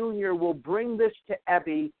Graves Jr. will bring this to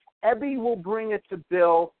Ebby. Ebby will bring it to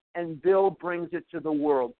Bill, and Bill brings it to the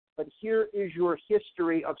world. But here is your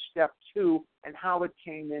history of step 2 and how it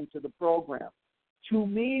came into the program. To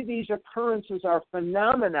me, these occurrences are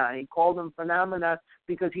phenomena. He called them phenomena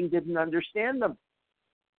because he didn't understand them.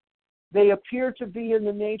 They appear to be in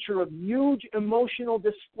the nature of huge emotional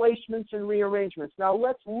displacements and rearrangements. Now,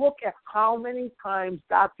 let's look at how many times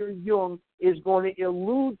Dr. Jung is going to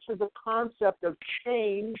allude to the concept of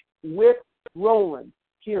change with Roland.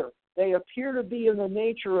 Here, they appear to be in the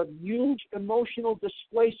nature of huge emotional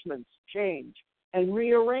displacements, change, and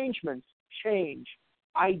rearrangements, change.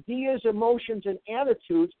 Ideas, emotions, and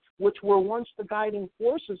attitudes, which were once the guiding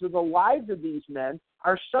forces of the lives of these men,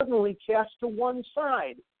 are suddenly cast to one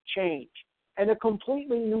side, change. And a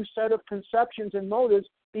completely new set of conceptions and motives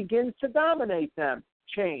begins to dominate them,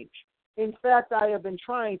 change. In fact, I have been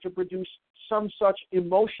trying to produce some such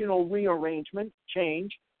emotional rearrangement,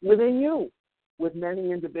 change, within you. With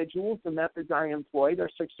many individuals, the methods I employed are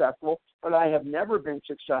successful, but I have never been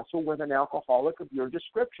successful with an alcoholic of your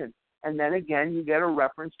description. And then again, you get a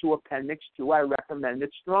reference to Appendix 2. I recommend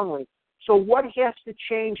it strongly. So what has to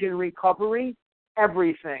change in recovery?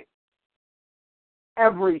 Everything.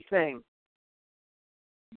 Everything.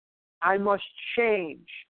 I must change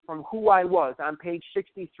from who I was. On page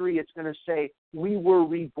 63, it's going to say, we were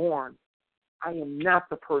reborn. I am not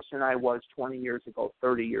the person I was 20 years ago,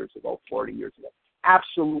 30 years ago, 40 years ago.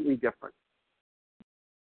 Absolutely different.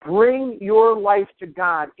 Bring your life to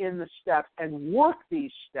God in the steps and work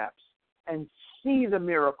these steps and see the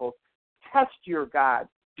miracles. Test your God.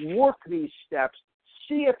 Work these steps.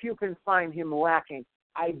 See if you can find him lacking.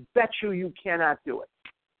 I bet you cannot do it.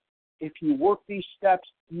 If you work these steps,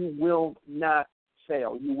 you will not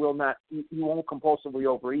fail. You won't compulsively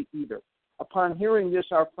overeat either. Upon hearing this,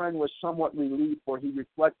 our friend was somewhat relieved, for he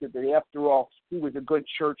reflected that after all, he was a good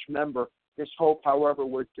church member. This hope, however,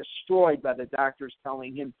 was destroyed by the doctors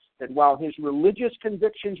telling him that while his religious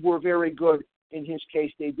convictions were very good, in his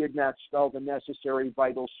case, they did not spell the necessary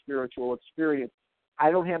vital spiritual experience. I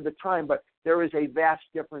don't have the time, but there is a vast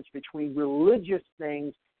difference between religious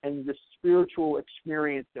things and the spiritual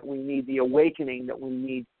experience that we need, the awakening that we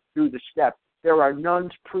need through the steps. There are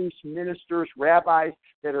nuns, priests, ministers, rabbis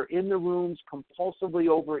that are in the rooms compulsively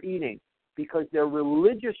overeating because their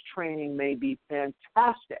religious training may be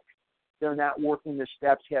fantastic. They're not working the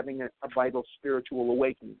steps, having a vital spiritual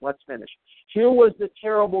awakening. Let's finish. Here was the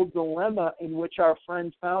terrible dilemma in which our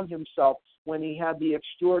friend found himself when he had the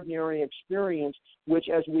extraordinary experience, which,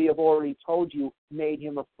 as we have already told you, made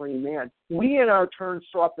him a free man. We, in our turn,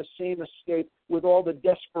 sought the same escape with all the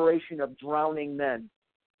desperation of drowning men.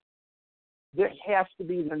 This has to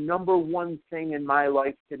be the number one thing in my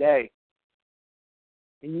life today.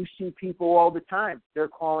 And you see people all the time. They're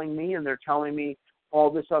calling me and they're telling me all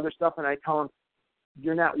this other stuff, and I tell them,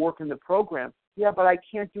 you're not working the program. Yeah, but I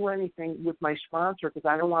can't do anything with my sponsor because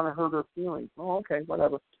I don't want to hurt her feelings. Oh, okay,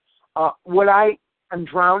 whatever. When I am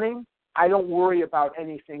drowning, I don't worry about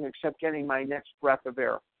anything except getting my next breath of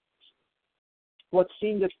air. What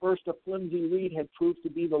seemed at first a flimsy reed had proved to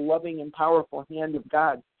be the loving and powerful hand of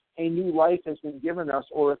God. A new life has been given us,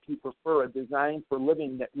 or if you prefer, a design for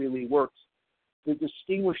living that really works. The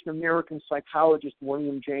distinguished American psychologist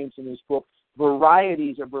William James, in his book,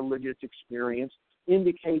 Varieties of Religious Experience,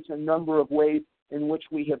 indicates a number of ways in which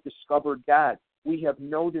we have discovered God. We have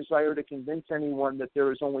no desire to convince anyone that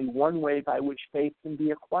there is only one way by which faith can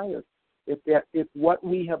be acquired. If what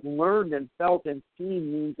we have learned and felt and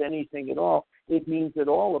seen means anything at all, it means that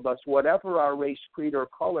all of us, whatever our race, creed, or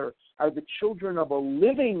color, are the children of a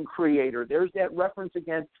living creator. There's that reference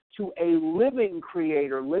again to a living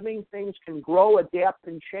creator. Living things can grow, adapt,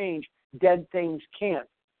 and change. Dead things can't.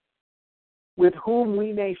 With whom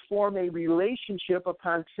we may form a relationship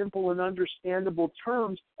upon simple and understandable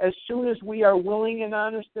terms as soon as we are willing and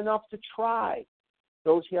honest enough to try.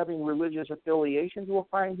 Those having religious affiliations will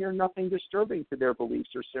find here nothing disturbing to their beliefs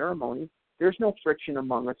or ceremonies. There's no friction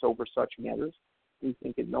among us over such matters. We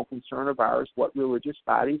think it no concern of ours what religious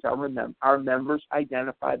bodies our members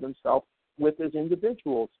identify themselves with as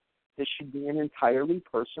individuals. This should be an entirely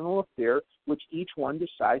personal affair which each one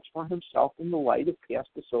decides for himself in the light of past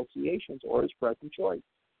associations or his present choice.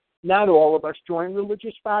 Not all of us join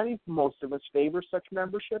religious bodies. Most of us favor such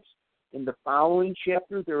memberships. In the following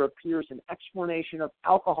chapter, there appears an explanation of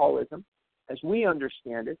alcoholism as we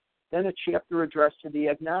understand it, then a chapter addressed to the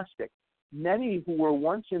agnostic. Many who were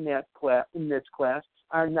once in this class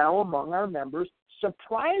are now among our members.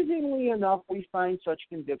 Surprisingly enough, we find such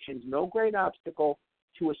convictions no great obstacle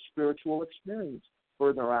to a spiritual experience.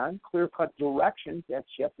 Further on, clear-cut directions, that's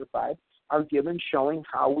chapter 5, are given showing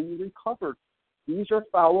how we recovered. These are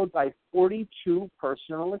followed by 42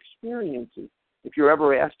 personal experiences. If you're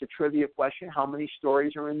ever asked a trivia question, how many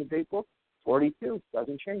stories are in the big book? 42.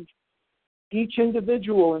 Doesn't change. Each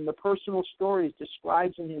individual in the personal stories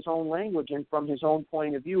describes in his own language and from his own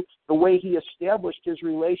point of view the way he established his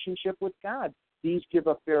relationship with God. These give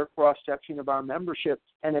a fair cross-section of our membership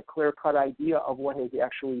and a clear-cut idea of what has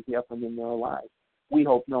actually happened in their lives. We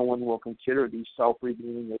hope no one will consider these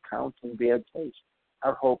self-redeeming accounts in bad taste.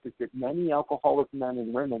 Our hope is that many alcoholic men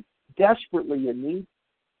and women desperately in need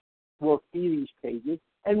will see these pages,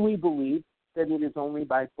 and we believe that it is only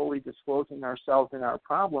by fully disclosing ourselves and our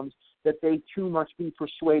problems that they too must be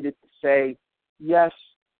persuaded to say, yes,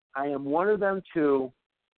 I am one of them too,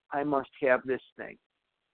 I must have this thing.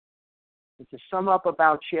 And to sum up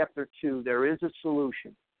about chapter 2, there is a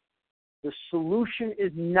solution. The solution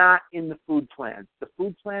is not in the food plan. The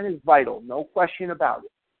food plan is vital, no question about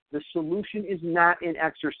it. The solution is not in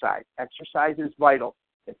exercise. Exercise is vital.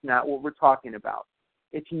 It's not what we're talking about.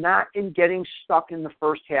 It's not in getting stuck in the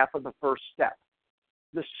first half of the first step.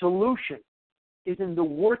 The solution is in the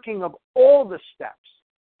working of all the steps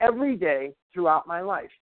every day throughout my life.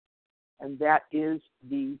 And that is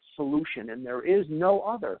the solution. And there is no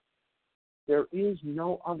other. There is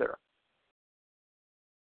no other.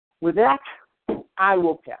 With that, I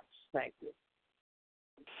will pass. Thank you.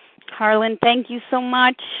 Harlan, thank you so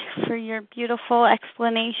much for your beautiful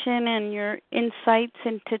explanation and your insights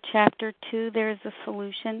into Chapter 2, There is a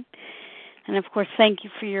Solution. And, of course, thank you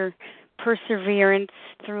for your perseverance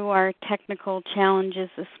through our technical challenges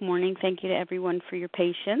this morning. Thank you to everyone for your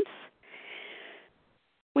patience.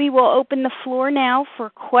 We will open the floor now for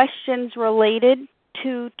questions related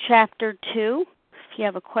to Chapter 2. If you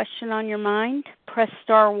have a question on your mind, press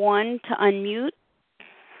star 1 to unmute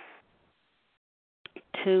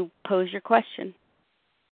to pose your question.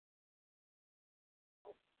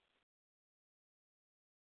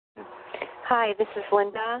 Hi, this is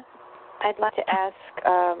Linda. I'd like to ask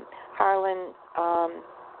Harlan,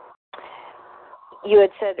 you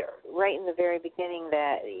had said right in the very beginning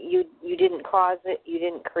that you didn't cause it, you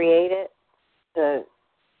didn't create it. the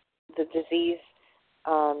disease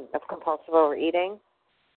of compulsive overeating.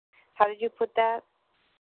 How did you put that?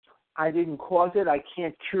 I didn't cause it, I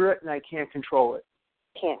can't cure it, and I can't control it.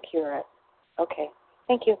 Can't cure it. Okay.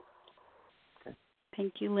 Thank you. Okay.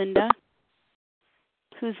 Thank you, Linda.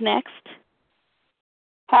 Who's next?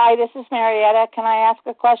 Hi, this is Marietta. Can I ask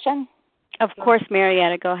a question? Of course,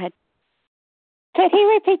 Marietta, go ahead. Could he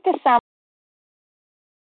repeat the sum?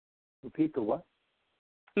 Repeat the what?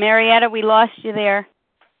 Marietta, we lost you there.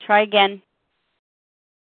 Try again.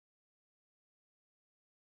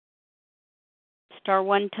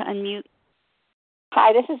 *1 to unmute.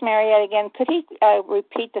 Hi, this is Mariette again. Could he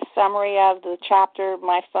repeat the summary of the chapter?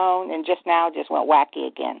 My phone and just now just went wacky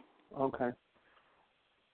again. Okay.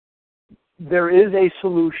 There is a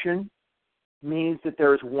solution, means that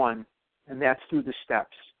there is one, and that's through the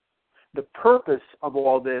steps. The purpose of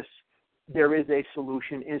all this, there is a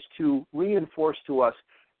solution, is to reinforce to us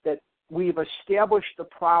that we've established the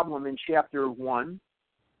problem in chapter 1,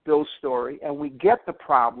 Bill's story, and we get the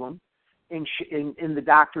problem in the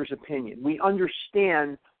doctor's opinion. We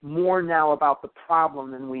understand more now about the problem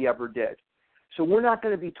than we ever did. So we're not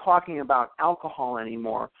going to be talking about alcohol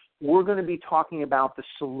anymore. We're going to be talking about the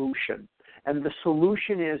solution. And the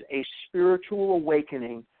solution is a spiritual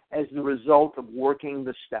awakening as the result of working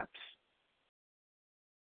the steps.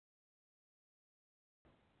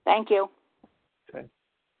 Thank you. Okay.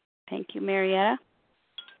 Thank you, Marietta.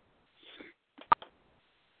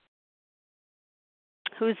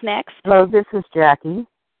 Who's next? Hello, this is Jackie.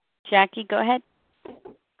 Jackie, go ahead.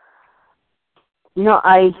 You know,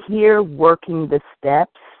 I hear working the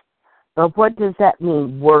steps, but what does that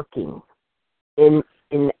mean, working in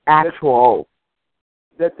actual?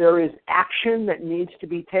 That there is action that needs to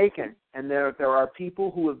be taken. And there are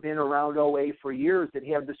people who have been around OA for years that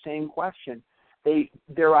have the same question.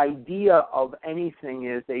 Their idea of anything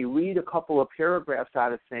is they read a couple of paragraphs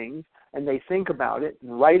out of things and they think about it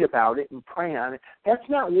and write about it and pray on it. That's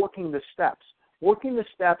not working the steps. Working the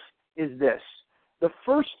steps is this. The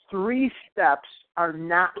first 3 steps are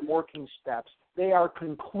not working steps. They are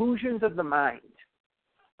conclusions of the mind.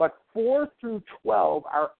 But 4 through 12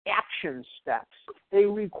 are action steps. They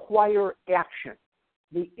require action.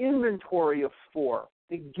 The inventory of 4,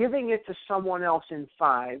 the giving it to someone else in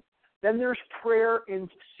 5, then there's prayer in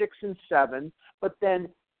 6 and 7, but then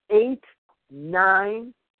 8,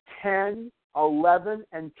 9, 10, 11,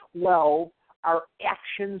 and 12 are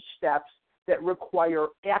action steps that require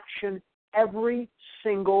action every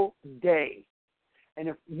single day. And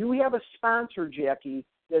if you have a sponsor, Jackie,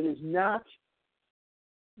 that is not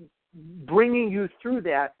bringing you through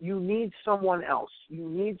that, you need someone else. You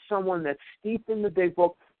need someone that's steeped in the big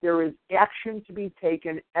book. There is action to be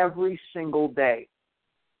taken every single day.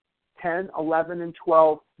 10, 11, and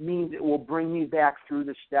 12 means it will bring me back through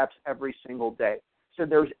the steps every single day. So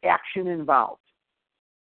there's action involved.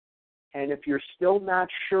 And if you're still not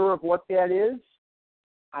sure of what that is,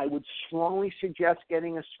 I would strongly suggest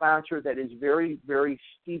getting a sponsor that is very, very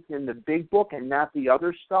steeped in the big book and not the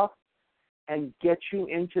other stuff, and get you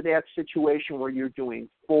into that situation where you're doing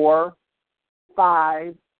 4,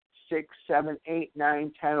 5, 6, 7, 8,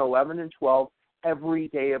 9, 10, 11, and 12 every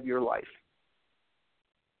day of your life.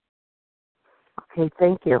 Okay,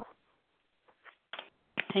 thank you.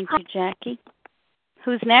 Thank you, Jackie.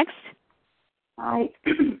 Who's next? Hi.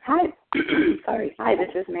 Hi. Sorry. Hi, this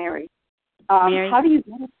is Mary. Mary. How do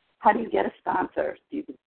you get a sponsor?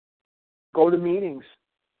 Go to meetings.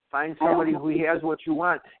 Find somebody who has what you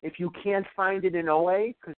want. If you can't find it in OA,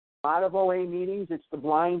 because a lot of OA meetings, it's the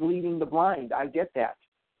blind leading the blind. I get that.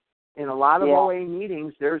 In a lot of OA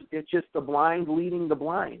meetings, it's just the blind leading the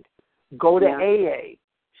blind. Go to AA.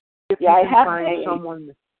 If you I can have find AA.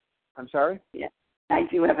 someone. I'm sorry? Yeah, I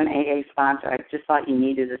do have an AA sponsor. I just thought you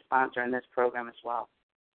needed a sponsor in this program as well.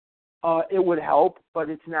 It would help, but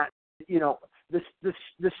it's not. The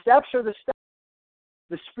steps are the steps.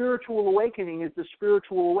 The spiritual awakening is the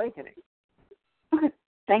spiritual awakening. Okay,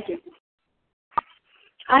 thank you.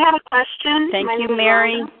 I have a question. Thank you,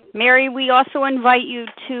 Mary. Mary, we also invite you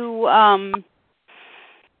to on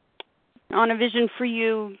a Vision for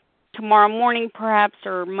You tomorrow morning, perhaps,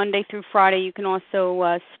 or Monday through Friday. You can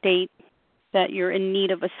also state that you're in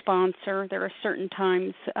need of a sponsor. There are certain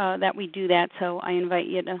times that we do that, so I invite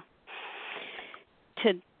you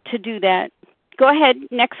to do that. Go ahead.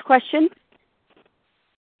 Next question.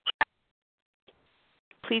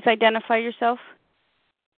 Please identify yourself.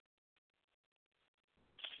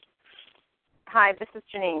 Hi, this is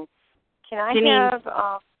Janine. Can I Janine.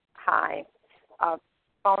 have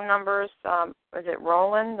phone numbers? Is it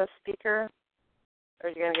Roland, the speaker? Or are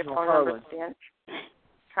you going to give phone numbers at the end?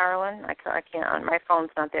 Harlan. I can't. My phone's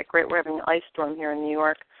not that great. We're having an ice storm here in New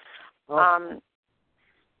York. Oh.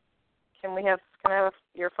 Can I have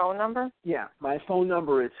your phone number? Yeah, my phone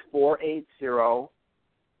number is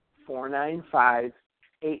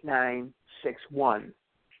 480-495-8961.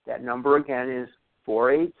 That number again is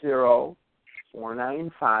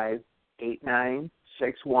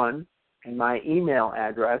 480-495-8961. And my email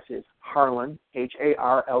address is Harlan,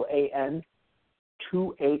 Harlan,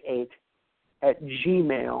 288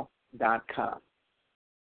 @gmail.com.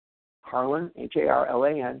 Harlan,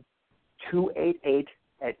 Harlan, 288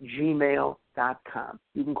 @gmail.com.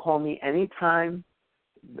 You can call me anytime.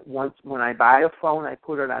 When I buy a phone, I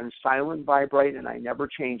put it on silent vibrate, and I never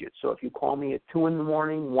change it. So if you call me at 2 in the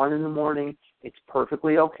morning, 1 in the morning, it's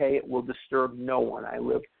perfectly okay. It will disturb no one. I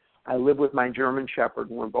live with my German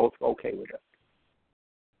Shepherd, and we're both okay with it.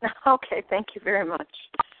 Okay, thank you very much.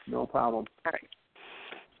 No problem. All right.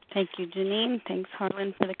 Thank you, Janine. Thanks,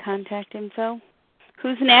 Harlan, for the contact info.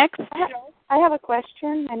 Who's next? I have a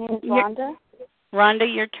question. My name is Rhonda. Rhonda,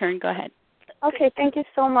 your turn. Go ahead. Okay, thank you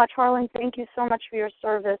so much, Harlan. Thank you so much for your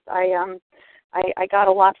service. I got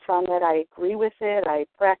a lot from it. I agree with it. I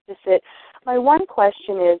practice it. My one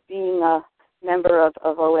question is, being a member of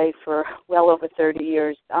OA for well over 30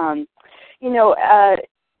 years, the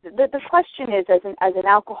question is, as an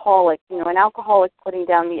alcoholic, an alcoholic putting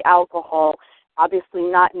down the alcohol, obviously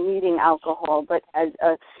not needing alcohol, but as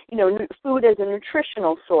food as a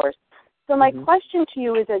nutritional source. So my question to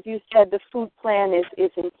you is, as you said, the food plan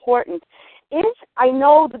is important. I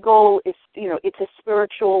know the goal is, it's a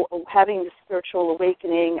having the spiritual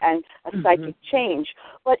awakening and a psychic change,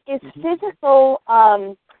 but is physical,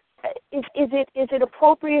 is it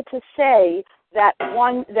appropriate to say that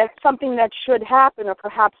something that should happen or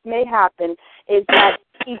perhaps may happen is that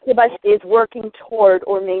each of us is working toward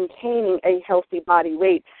or maintaining a healthy body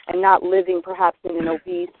weight and not living perhaps in an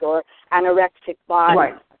obese or anorexic body?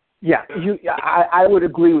 Right. Yeah, I would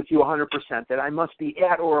agree with you 100% that I must be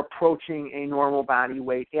at or approaching a normal body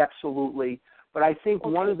weight, absolutely. But I think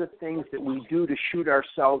one of the things that we do to shoot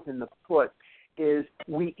ourselves in the foot is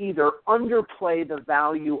we either underplay the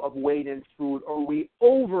value of weight in food or we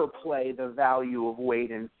overplay the value of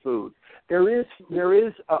weight in food. There is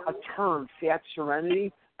a term, fat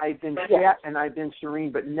serenity. I've been fat and I've been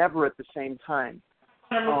serene, but never at the same time.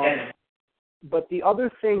 But the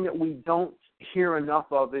other thing that we don't hear enough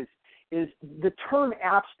of is the term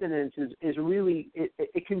abstinence is really,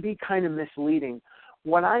 it can be kind of misleading.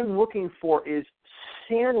 What I'm looking for is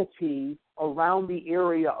sanity around the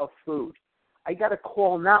area of food. I got a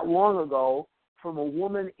call not long ago from a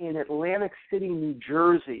woman in Atlantic City, New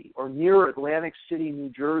Jersey, or near Atlantic City, New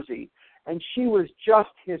Jersey, and she was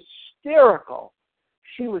just hysterical.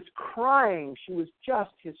 She was crying. She was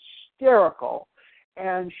just hysterical.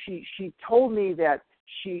 And she told me that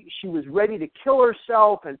she was ready to kill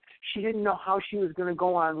herself, and she didn't know how she was going to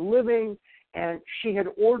go on living, and she had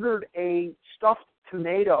ordered a stuffed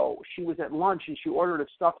tomato. She was at lunch, and she ordered a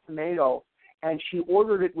stuffed tomato, and she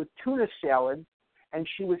ordered it with tuna salad, and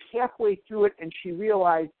she was halfway through it, and she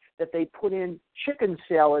realized that they put in chicken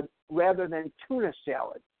salad rather than tuna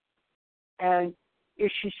salad. And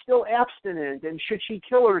is she still abstinent, and should she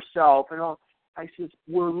kill herself? And all. I said,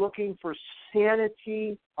 we're looking for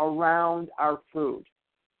sanity around our food.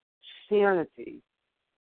 Sanity.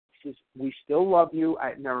 She says, we still love you.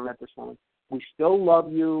 I've never met this woman. We still love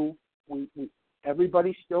you.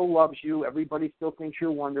 Everybody still loves you. Everybody still thinks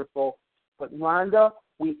you're wonderful. But Rhonda,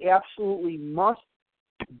 we absolutely must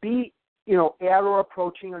be, at or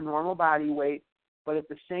approaching a normal body weight, but at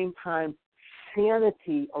the same time,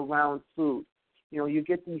 sanity around food. You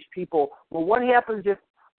get these people, well, what happens if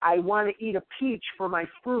I want to eat a peach for my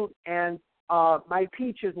fruit and my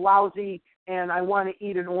peach is lousy and I want to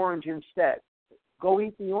eat an orange instead? Go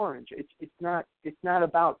eat the orange. It's not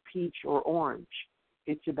about peach or orange.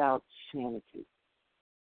 It's about sanity.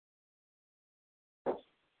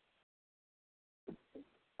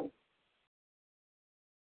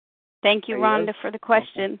 Thank you, Rhonda, for the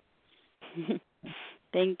question.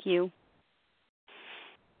 Thank you.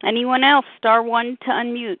 Anyone else? Star 1 to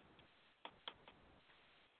unmute.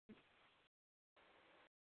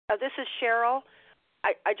 This is Cheryl.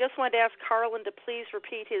 I just wanted to ask Harlan to please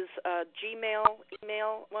repeat his Gmail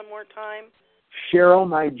email one more time. Cheryl,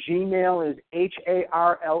 my Gmail is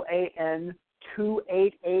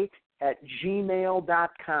HARLAN288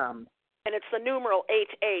 @gmail.com. And it's the numeral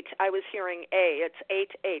 88. I was hearing A. It's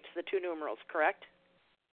 88, the two numerals, correct?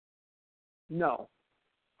 No.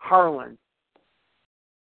 Harlan.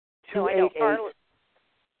 288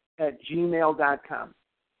 @gmail.com.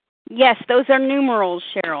 Yes, those are numerals,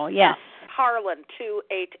 Cheryl. Yes.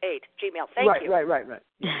 Harlan288 Gmail. Thank you. Right.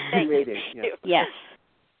 Thank 288. you. Yes.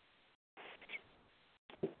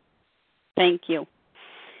 Yes. Thank you.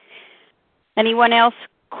 Anyone else?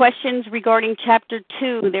 Questions regarding Chapter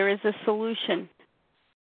 2? There is a solution.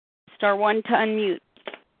 Star 1 to unmute.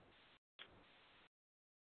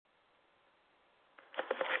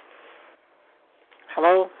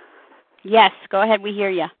 Hello? Yes, go ahead. We hear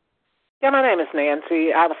you. Yeah, my name is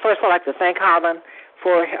Nancy. First, I'd like to thank Harlan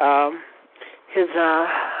for his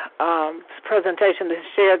presentation that he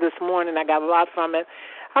shared this morning. I got a lot from it.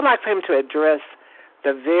 I'd like for him to address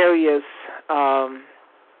the various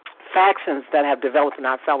factions that have developed in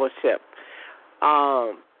our fellowship,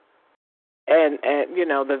 and you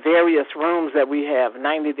know, the various rooms that we have,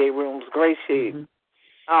 90-day rooms, gray sheet,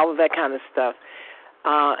 all of that kind of stuff.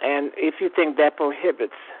 And if you think that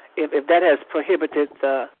prohibits, if that has prohibited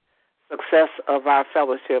the success of our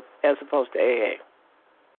fellowship as opposed to AA.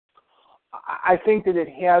 I think that it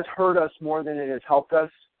has hurt us more than it has helped us.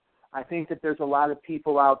 I think that there's a lot of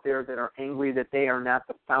people out there that are angry that they are not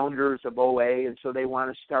the founders of OA, and so they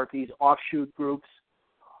want to start these offshoot groups.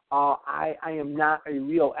 I am not a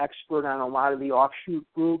real expert on a lot of the offshoot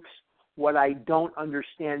groups. What I don't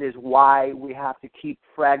understand is why we have to keep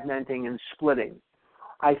fragmenting and splitting.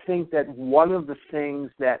 I think that one of the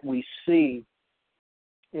things that we see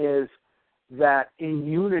is that in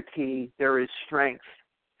unity there is strength,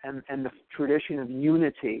 and the tradition of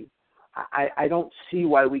unity. I don't see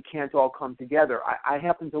why we can't all come together. I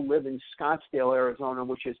happen to live in Scottsdale, Arizona,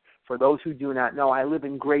 which is, for those who do not know, I live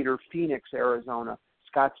in Greater Phoenix, Arizona.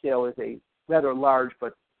 Scottsdale is a rather large,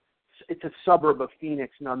 but it's a suburb of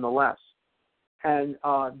Phoenix nonetheless. And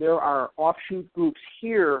there are offshoot groups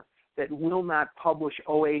here that will not publish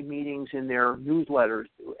OA meetings in their newsletters,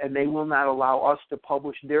 and they will not allow us to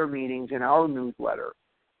publish their meetings in our newsletter.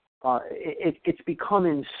 It's become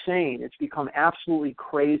insane. It's become absolutely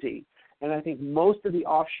crazy. And I think most of the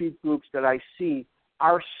offshoot groups that I see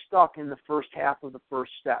are stuck in the first half of the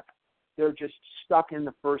first step. They're just stuck in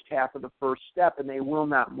the first half of the first step, and they will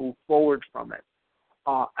not move forward from it.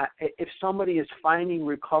 If somebody is finding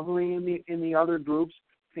recovery in the other groups,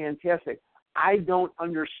 fantastic. I don't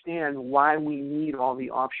understand why we need all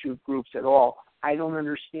the offshoot groups at all. I don't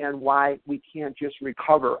understand why we can't just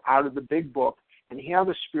recover out of the big book and have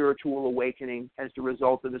a spiritual awakening as the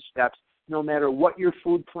result of the steps, no matter what your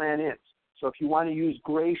food plan is. So if you want to use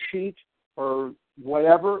gray sheet or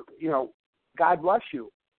whatever, God bless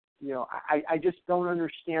you. I just don't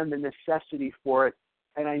understand the necessity for it,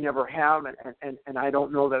 and I never have, and I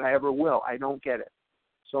don't know that I ever will. I don't get it.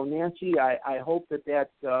 So Nancy, I hope that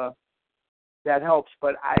helps,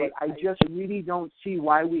 but I just really don't see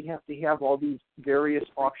why we have to have all these various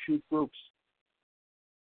offshoot groups.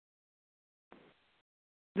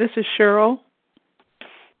 This is Cheryl.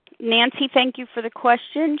 Nancy, thank you for the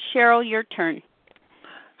question. Cheryl, your turn.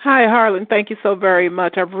 Hi, Harlan. Thank you so very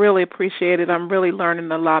much. I really appreciate it. I'm really learning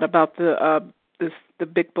a lot about the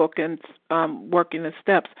big book and working the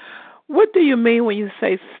steps. What do you mean when you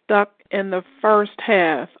say stuck in the first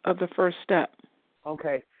half of the first step?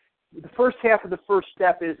 Okay. The first half of the first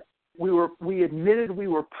step is we admitted we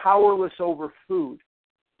were powerless over food,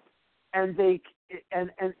 and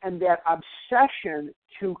that obsession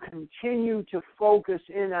to continue to focus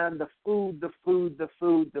in on the food.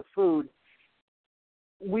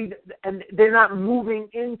 And they're not moving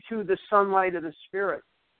into the sunlight of the Spirit.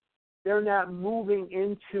 They're not moving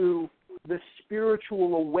into the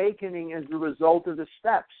spiritual awakening as a result of the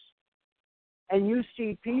steps. And you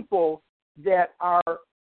see people that are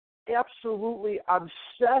absolutely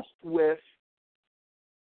obsessed with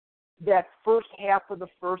that first half of the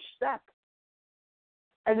first step.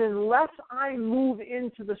 And unless I move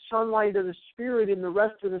into the sunlight of the Spirit in the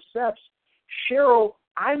rest of the steps, Cheryl,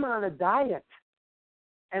 I'm on a diet.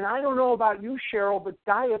 And I don't know about you, Cheryl, but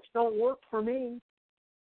diets don't work for me.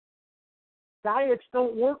 Diets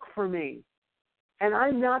don't work for me. And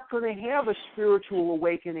I'm not going to have a spiritual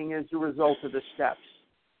awakening as a result of the steps.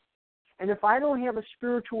 And if I don't have a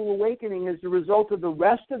spiritual awakening as a result of the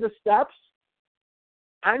rest of the steps,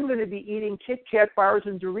 I'm going to be eating Kit Kat bars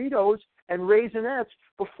and Doritos and Raisinets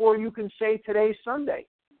before you can say today's Sunday.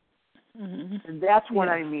 Mm-hmm. And that's what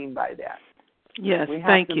I mean by that. Yes, we have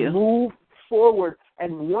thank to you. Move forward.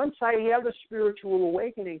 And once I have a spiritual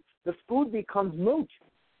awakening, the food becomes moot.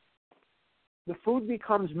 The food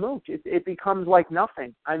becomes moot. It becomes like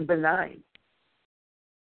nothing. I'm benign.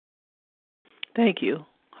 Thank you,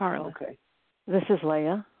 Harlan. Okay. This is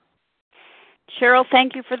Leah. Cheryl,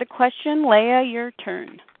 thank you for the question. Leah, your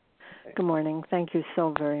turn. Good morning. Thank you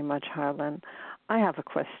so very much, Harlan. I have a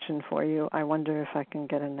question for you. I wonder if I can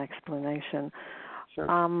get an explanation.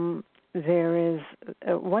 Sure. there is,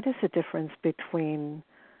 what is the difference between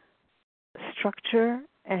structure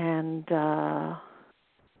and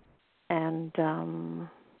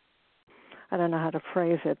I don't know how to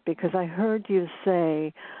phrase it, because I heard you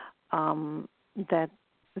say that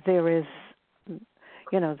there is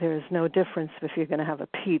no difference if you're going to have a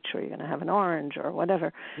peach or you're going to have an orange or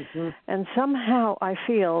whatever. Mm-hmm. And somehow I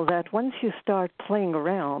feel that once you start playing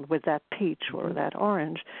around with that peach or that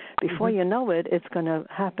orange, before you know it, it's going to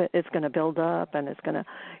happen. It's going to build up, and it's going to,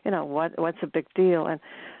 what's a big deal? And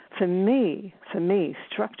for me,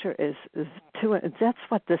 structure is that's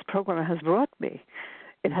what this program has brought me.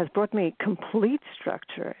 It has brought me complete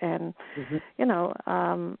structure, and so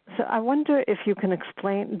I wonder if you can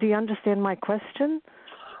explain. Do you understand my question?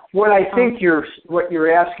 What I think what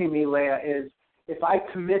you're asking me, Leah, is if I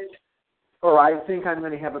commit, or I think I'm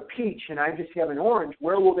going to have a peach and I just have an orange,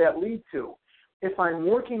 where will that lead to? If I'm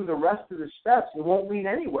working the rest of the steps, it won't lead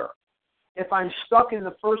anywhere. If I'm stuck in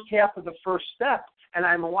the first half of the first step and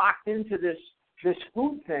I'm locked into this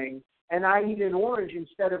food thing, and I eat an orange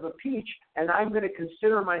instead of a peach, and I'm going to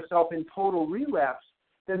consider myself in total relapse,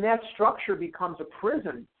 then that structure becomes a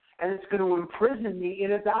prison, and it's going to imprison me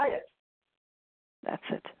in a diet. That's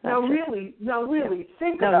it. Now, really,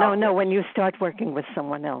 think about it. No. When you start working with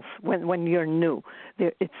someone else, when you're new,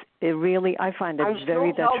 I find it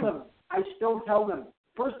very detrimental. I still tell them.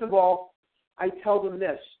 First of all, I tell them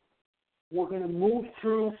this: we're going to move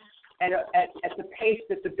through at the pace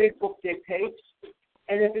that the big book dictates.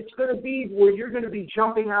 And if it's going to be where you're going to be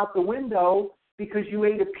jumping out the window because you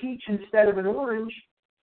ate a peach instead of an orange,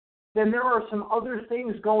 then there are some other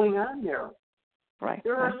things going on there. Right.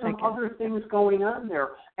 There are some other things going on there.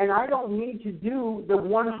 And I don't need to do the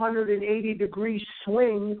 180-degree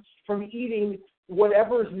swing from eating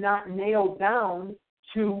whatever's not nailed down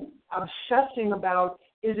to obsessing about,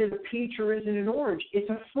 is it a peach or is it an orange? It's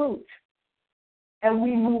a fruit. And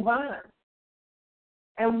we move on.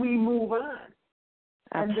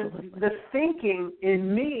 Absolutely. And the thinking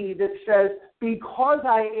in me that says, because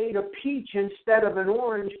I ate a peach instead of an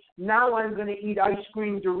orange, now I'm going to eat ice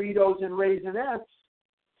cream, Doritos, and Raisinets,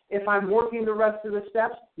 if I'm working the rest of the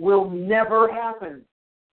steps, will never happen.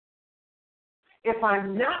 If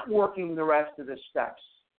I'm not working the rest of the steps,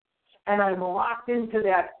 and I'm locked into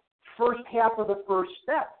that first half of the first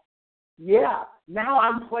step, now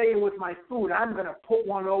I'm playing with my food. I'm going to put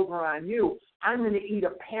one over on you. I'm going to eat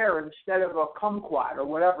a pear instead of a kumquat or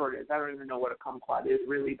whatever it is. I don't even know what a kumquat is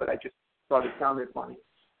really, but I just thought it sounded funny.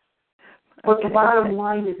 But the bottom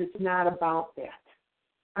line is it's not about that.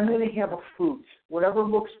 I'm going to have a fruit. Whatever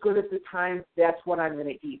looks good at the time, that's what I'm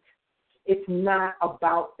going to eat. It's not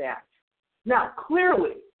about that. Now,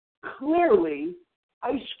 clearly,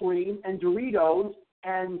 ice cream and Doritos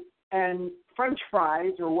and French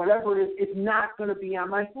fries or whatever it is not going to be on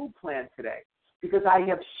my food plan today because I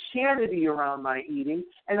have sanity around my eating,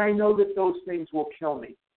 and I know that those things will kill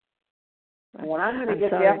me. When I'm going to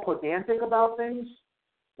get that pedantic about things,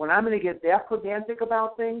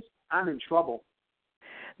 I'm in trouble.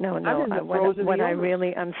 No.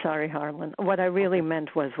 I'm sorry, Harlan. What I really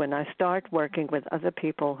meant was when I start working with other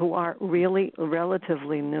people who are really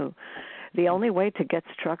relatively new, the only way to get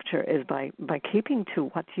structure is by keeping to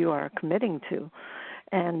what you are committing to,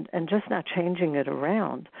 and just not changing it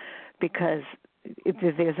around, because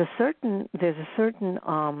there's a certain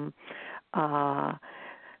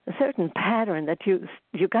pattern that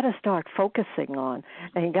you got to start focusing on,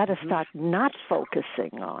 and you got to start not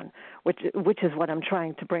focusing on, which is what I'm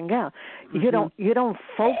trying to bring out. You don't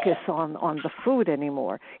focus on the food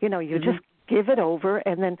anymore. You just give it over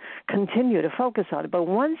and then continue to focus on it. But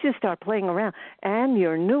once you start playing around and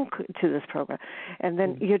you're new to this program, and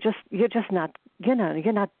then you're just not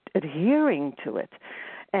adhering to it.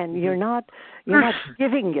 And you're not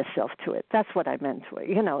giving yourself to it. That's what I meant with,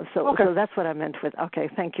 So that's what I meant with. Okay,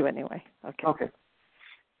 thank you anyway. Okay.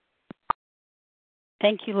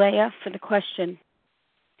 Thank you, Leah, for the question.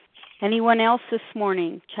 Anyone else this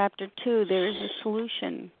morning? Chapter 2, there is a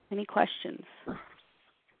solution. Any questions?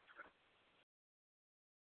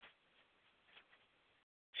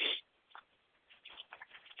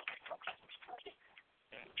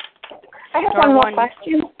 I have one more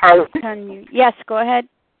question. Yes, go ahead.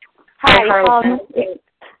 Hi,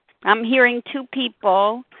 I'm hearing two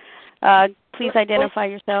people. Please identify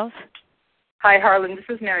yourselves. Hi, Harlan. This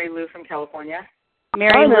is Mary Lou from California.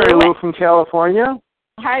 Mary Lou from California.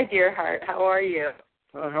 Hi, dear heart. How are you?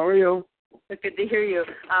 How are you? It's good to hear you.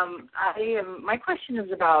 My question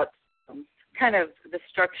is about kind of the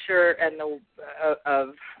structure and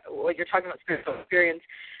of what you're talking about, spiritual experience.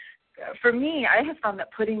 For me, I have found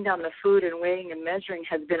that putting down the food and weighing and measuring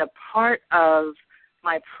has been a part of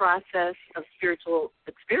my process of spiritual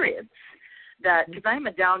experience. That because I'm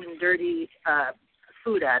a down and dirty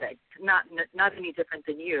food addict, not any different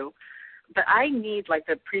than you, but I need, like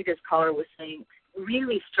the previous caller was saying,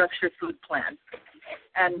 really structured food plans.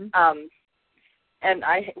 And and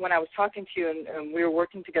when I was talking to you and we were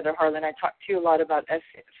working together, Harlan, I talked to you a lot about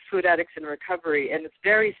food addicts in recovery, and it's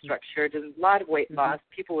very structured and a lot of weight loss,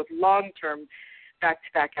 people with long-term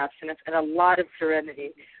back-to-back abstinence, and a lot of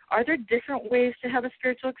serenity. Are there different ways to have a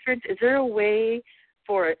spiritual experience? Is there a way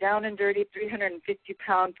for a down and dirty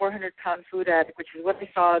 350-pound, 400-pound food addict, which is what I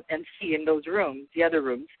saw and see in those rooms, the other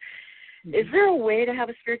rooms, is there a way to have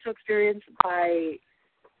a spiritual experience by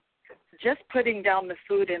just putting down the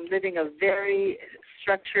food and living a very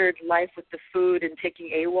structured life with the food and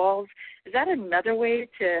taking AWOLs? Is that another way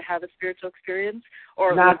to have a spiritual experience?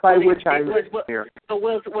 Or not by which I live here. But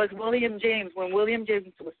was William James, when William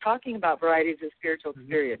James was talking about varieties of spiritual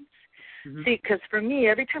experience, see, because for me,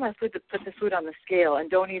 every time I put the food on the scale and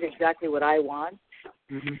don't eat exactly what I want,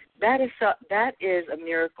 that is a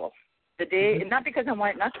miracle. The day, and not because I'm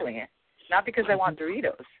white knuckling it, not because I want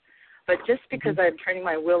Doritos, but just because I'm turning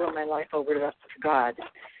my will and my life over to God.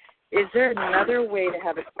 Is there another way to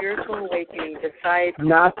have a spiritual awakening besides?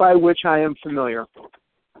 Not by which I am familiar.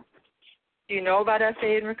 Do you know about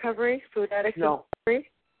FA in recovery, food addicts in recovery?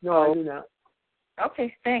 No, I do not.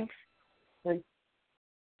 Okay, thanks.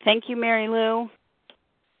 Thank you, Mary Lou.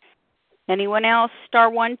 Anyone else? Star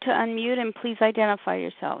 1 to unmute, and please identify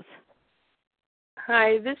yourselves.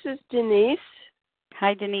 Hi, this is Denise.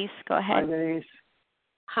 Hi, Denise. Go ahead. Hi, Denise.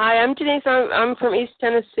 Hi, I'm Denise. I'm from East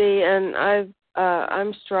Tennessee, and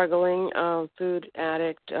I'm struggling, food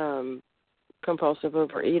addict, compulsive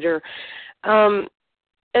overeater. And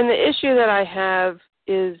the issue that I have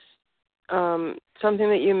is something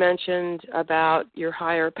that you mentioned about your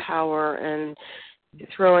higher power and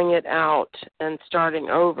throwing it out and starting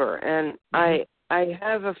over. And I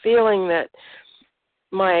have a feeling that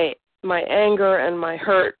my anger and my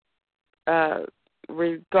hurt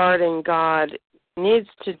regarding God needs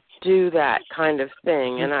to do that kind of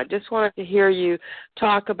thing. And I just wanted to hear you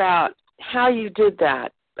talk about how you did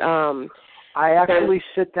that. I actually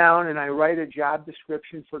sit down and I write a job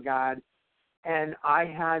description for God, and I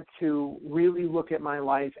had to really look at my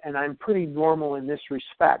life, and I'm pretty normal in this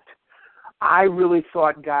respect. I really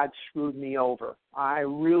thought God screwed me over. I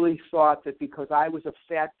really thought that because I was a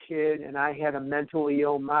fat kid and I had a mentally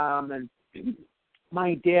ill mom and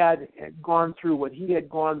my dad had gone through what he had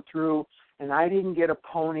gone through, and I didn't get a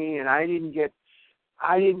pony, and I didn't get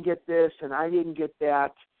this, and I didn't get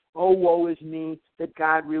that. Oh, woe is me, that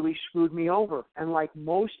God really screwed me over. And like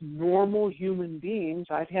most normal human beings,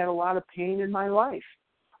 I've had a lot of pain in my life.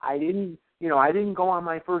 I didn't go on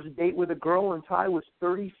my first date with a girl until I was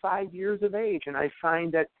 35 years of age, and I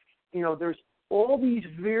find that, there's all these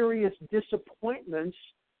various disappointments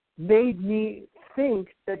made me think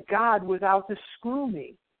that God was out to screw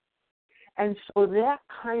me. And so that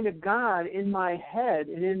kind of God in my head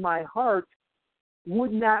and in my heart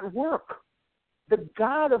would not work. The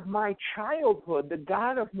God of my childhood, the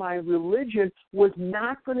God of my religion, was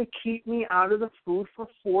not going to keep me out of the food for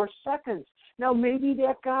 4 seconds. Now, maybe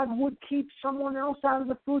that God would keep someone else out of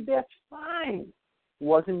the food. That's fine.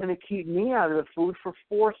 Wasn't going to keep me out of the food for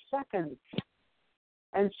 4 seconds.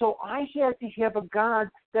 And so I have to have a God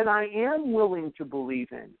that I am willing to believe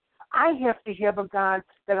in. I have to have a God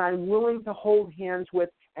that I'm willing to hold hands with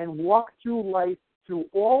and walk through life through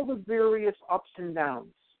all the various ups and downs.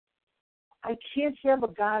 I can't have a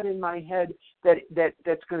God in my head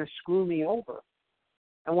that's going to screw me over.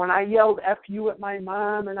 And when I yelled F you at my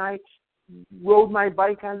mom, and I rode my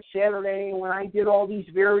bike on Saturday, and when I did all these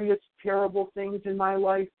various terrible things in my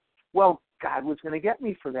life, well, God was going to get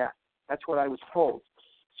me for that. That's what I was told.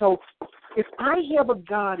 So if I have a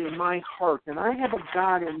God in my heart and I have a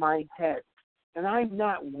God in my head and I'm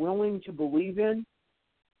not willing to believe in,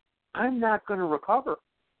 I'm not going to recover,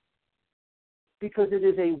 because it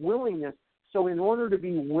is a willingness. So in order to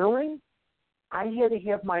be willing, I had to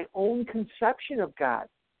have my own conception of God.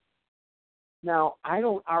 Now, I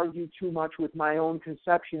don't argue too much with my own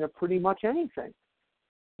conception of pretty much anything.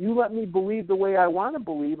 You let me believe the way I want to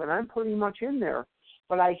believe, and I'm pretty much in there.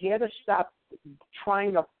 But I had to stop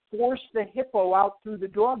trying to force the hippo out through the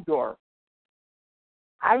dog door.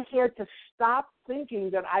 I had to stop thinking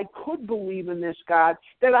that I could believe in this God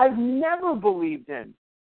that I've never believed in.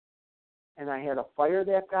 And I had to fire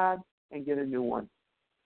that God and get a new one.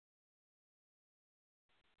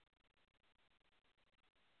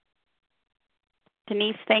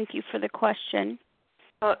 Denise, thank you for the question.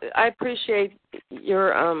 I appreciate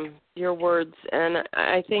your words, and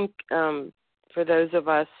I think for those of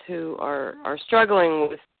us who are struggling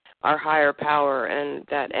with our higher power and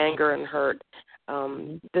that anger and hurt.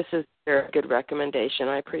 This is a very good recommendation.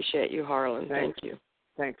 I appreciate you, Harlan. Thank you.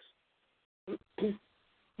 Thanks.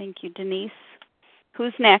 Thank you, Denise.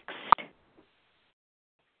 Who's next?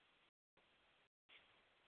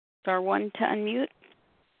 Star 1 to unmute.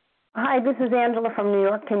 Hi, this is Angela from New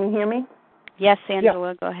York. Can you hear me? Yes,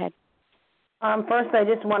 Angela, Go ahead. First, I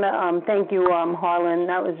just want to thank you, Harlan.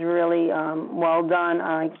 That was really well done.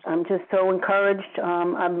 I'm just so encouraged.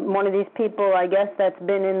 I'm one of these people, I guess, that's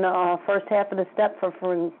been in the first half of the step for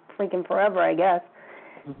freaking forever, I guess.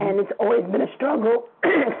 And it's always been a struggle,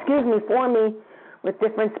 for me, with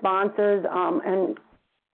different sponsors. And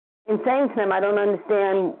in saying to them, I don't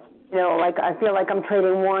understand, I feel like I'm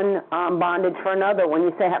trading one bondage for another. When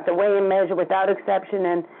you say I have to weigh and measure without exception,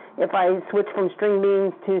 and if I switch from string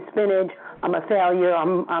beans to spinach, I'm a failure,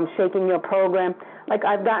 I'm shaking your program. Like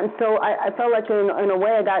I've gotten so, I felt like in a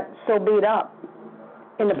way I got so beat up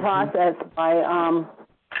in the process by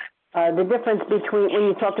the difference between, when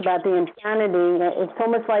you talked about the insanity, it's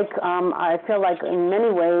almost like I feel like in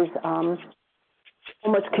many ways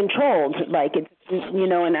almost controlled, like it's,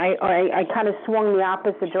 and I kind of swung the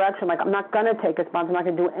opposite direction, like I'm not going to take a sponsor, I'm not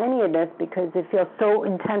going to do any of this because it feels so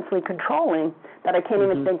intensely controlling that I can't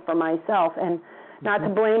even think for myself. And not to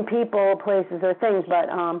blame people, places, or things, but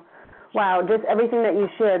wow, just everything that you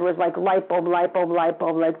shared was like light bulb.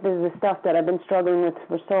 Like this is the stuff that I've been struggling with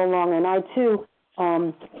for so long. And I too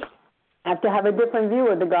have to have a different view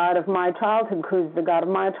of the God of my childhood, because the God of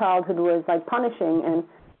my childhood was like punishing, and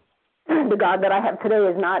the God that I have today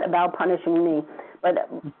is not about punishing me. But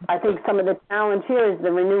I think some of the challenge here is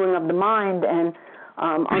the renewing of the mind and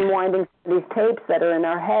unwinding these tapes that are in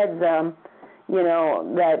our heads,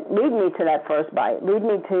 that lead me to that first bite, lead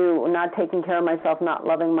me to not taking care of myself, not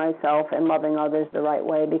loving myself, and loving others the right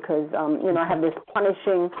way, because, I have this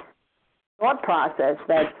punishing thought process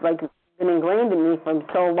that's like been ingrained in me for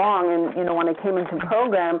so long. And, when I came into the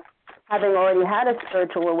program, having already had a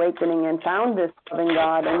spiritual awakening and found this loving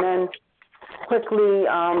God, and then quickly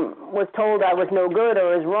was told I was no good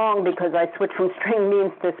or was wrong because I switched from string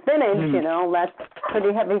beans to spinach, that's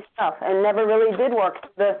pretty heavy stuff, and never really did work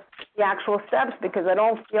the actual steps, because I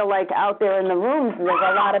don't feel like out there in the rooms there's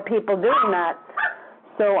a lot of people doing that.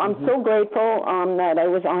 So I'm so grateful that I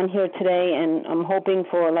was on here today, and I'm hoping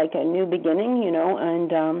for like a new beginning,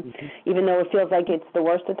 and even though it feels like it's the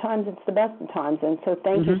worst of times, it's the best of times. And so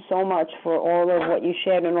thank you so much for all of what you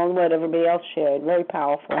shared and all what everybody else shared. Very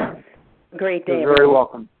powerful. Great day. You're very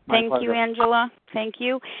welcome. Thank you, Angela. Thank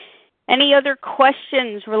you. Any other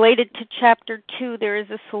questions related to Chapter 2? There is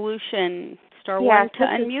a solution. Star 1 to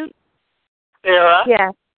unmute. Sarah?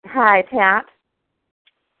 Yes. Hi, Pat.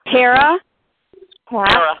 Tara?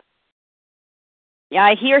 Sarah. Yeah,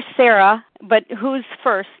 I hear Sarah, but who's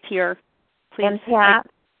first here? Please. And Pat.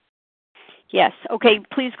 Yes. Okay,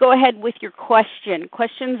 please go ahead with your question.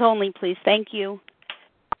 Questions only, please. Thank you.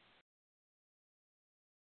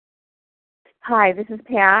 Hi, this is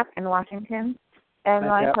Pat in Washington. And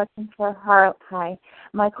my question for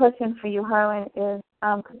my question for you, Harlan, is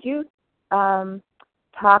could you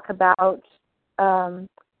talk about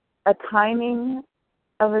a timing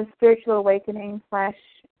of a spiritual awakening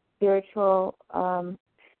 / spiritual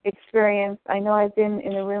experience? I know I've been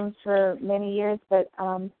in the rooms for many years, but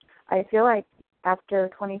I feel like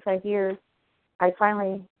after 25 years, I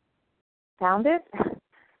finally found it,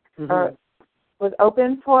 or was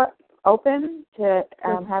open to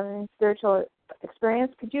having spiritual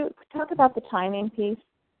experience. Could you talk about the timing piece?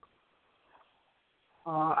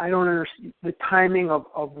 I don't understand the timing of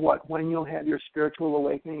what, when you'll have your spiritual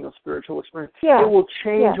awakening, your spiritual experience. Yeah. It will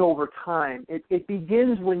change over time. It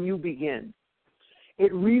begins when you begin.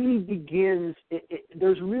 It really begins,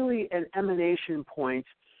 there's really an emanation point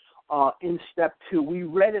in step 2. We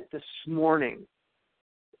read it this morning.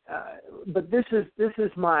 But this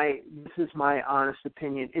is my honest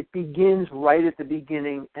opinion. It begins right at the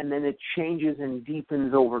beginning, and then it changes and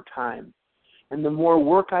deepens over time. And the more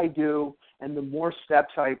work I do, and the more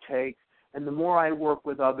steps I take, and the more I work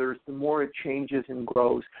with others, the more it changes and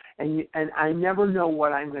grows. And I never know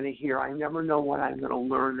what I'm going to hear. I never know what I'm going to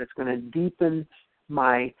learn that's going to deepen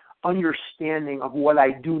my understanding of what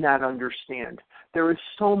I do not understand. There is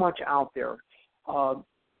so much out there.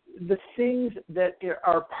 The things that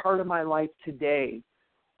are part of my life today,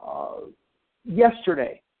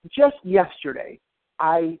 just yesterday,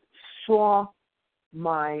 I saw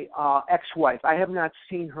my ex-wife. I have not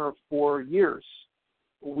seen her for years.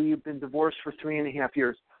 We've been divorced for 3.5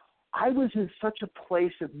 years. I was in such a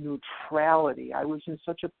place of neutrality. I was in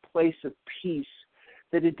such a place of peace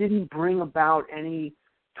that it didn't bring about any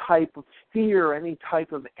type of fear, any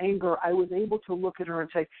type of anger, I was able to look at her and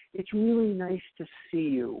say, it's really nice to see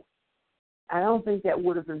you. I don't think that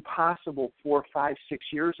would have been possible 4, 5, 6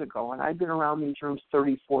 years ago, and I've been around these rooms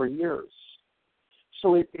 34 years.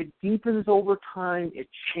 So it deepens over time, it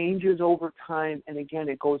changes over time, and again,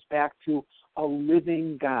 it goes back to a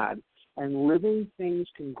living God. And living things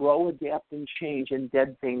can grow, adapt, and change, and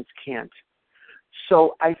dead things can't.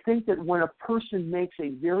 So I think that when a person makes a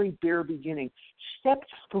very bare beginning, step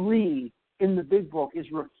 3 in the big book is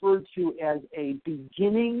referred to as a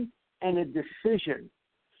beginning and a decision.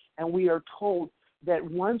 And we are told that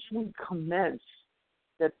once we commence,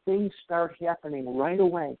 that things start happening right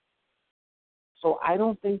away. So I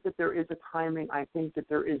don't think that there is a timing. I think that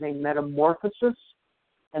there is a metamorphosis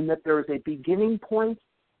and that there is a beginning point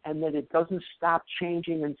and that it doesn't stop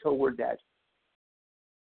changing until we're dead.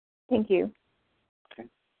 Thank you. Okay.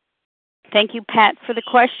 Thank you, Pat, for the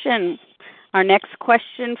question. Our next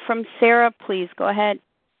question from Sarah, please go ahead.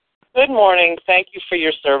 Good morning. Thank you for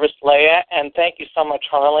your service, Leah, and thank you so much,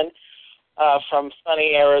 Harlan, from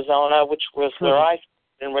sunny Arizona, which was where I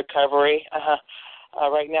in recovery.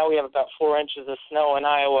 Right now we have about 4 inches of snow in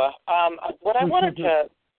Iowa. What I wanted to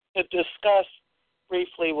discuss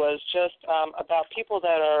briefly was just about people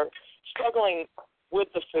that are struggling with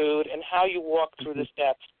the food and how you walk through the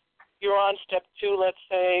steps. You're on step 2, let's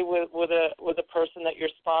say, with a person that you're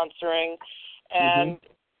sponsoring, and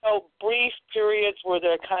brief periods where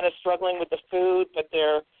they're kind of struggling with the food, but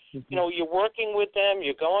they're, you're working with them,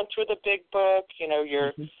 you're going through the big book,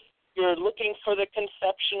 you're looking for the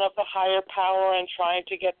conception of the higher power and trying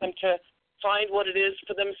to get them to find what it is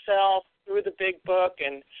for themselves through the big book.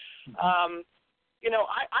 And,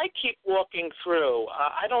 I keep walking through.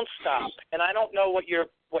 I don't stop. And I don't know what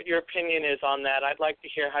your opinion is on that. I'd like to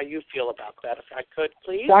hear how you feel about that, if I could,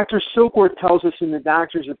 please. Dr. Silkworth tells us in the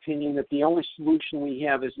doctor's opinion that the only solution we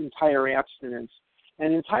have is entire abstinence.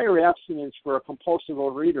 And entire abstinence for a compulsive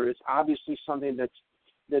overeater is obviously something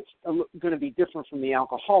that's going to be different from the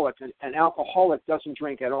alcoholic. An alcoholic doesn't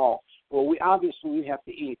drink at all. Well, we have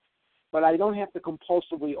to eat. But I don't have to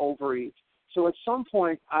compulsively overeat. So at some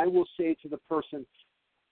point, I will say to the person,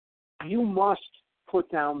 you must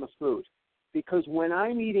put down the food. Because when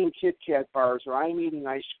I'm eating Kit Kat bars or I'm eating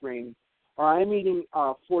ice cream or I'm eating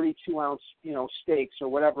 42-ounce, steaks or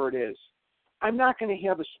whatever it is, I'm not going to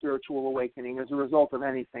have a spiritual awakening as a result of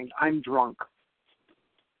anything. I'm drunk.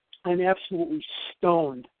 I'm absolutely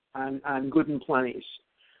stoned on good and plenties.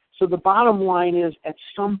 So the bottom line is, at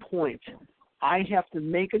some point, I have to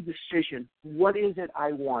make a decision. What is it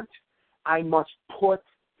I want? I must put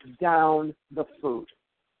down the food.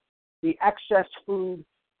 The excess food,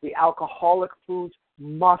 the alcoholic foods,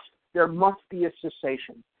 there must be a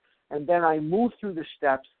cessation. And then I move through the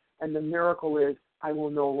steps, and the miracle is I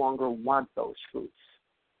will no longer want those foods.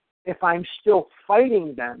 If I'm still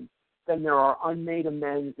fighting them, then there are unmade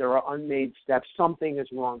amends, there are unmade steps. Something is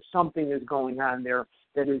wrong. Something is going on there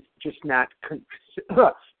that is just not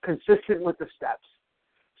consistent with the steps.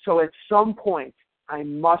 So at some point, I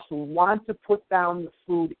must want to put down the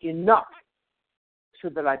food enough so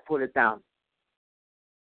that I put it down.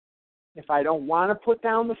 If I don't want to put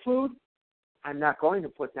down the food, I'm not going to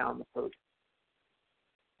put down the food.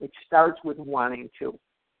 It starts with wanting to.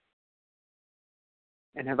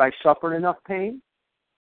 And have I suffered enough pain?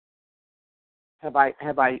 Have I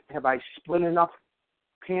split enough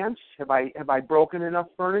pants? Have I broken enough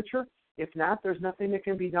furniture? If not, there's nothing that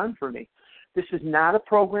can be done for me. This is not a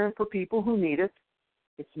program for people who need it.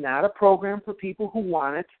 It's not a program for people who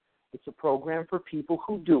want it. It's a program for people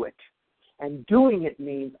who do it. And doing it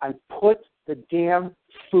means I put the damn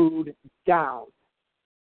food down.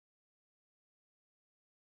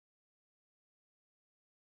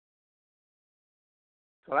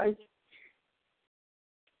 Right?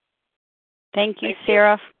 Thank you,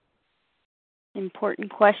 Sarah.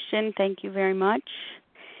 Important question. Thank you very much.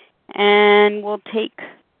 And we'll take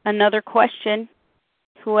another question.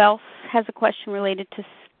 Who else has a question related to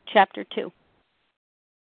Chapter 2?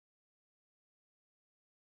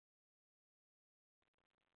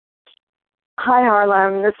 Hi,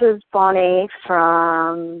 Harlan. This is Bonnie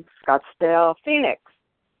from Scottsdale, Phoenix.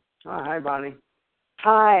 Hi, Bonnie.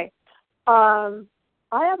 Hi. I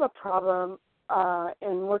have a problem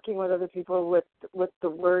in working with other people with the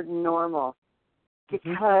word normal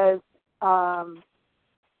because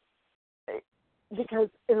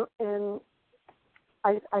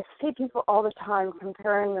I see people all the time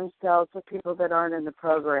comparing themselves with people that aren't in the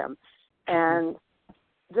program. And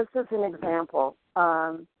just as an example,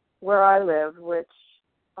 where I live, which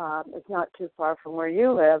is not too far from where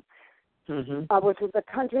you live, which is a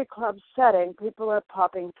country club setting. People are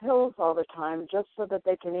popping pills all the time just so that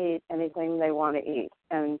they can eat anything they want to eat.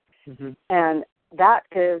 And that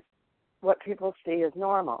is what people see as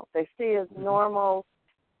normal. They see as normal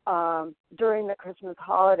during the Christmas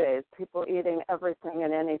holidays, people eating everything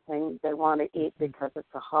and anything they want to eat because it's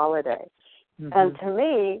a holiday. And to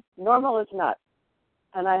me, normal is nuts.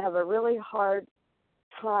 And I have a really hard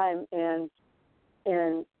time in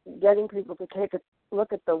getting people to take a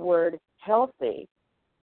look at the word healthy,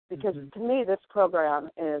 because to me this program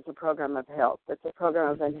is a program of health. It's a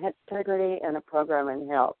program of integrity and a program in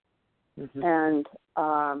health. And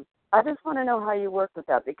I just want to know how you work with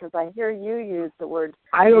that, because I hear you use the word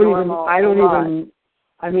normal.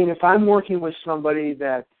 I mean, if I'm working with somebody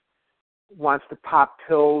that wants to pop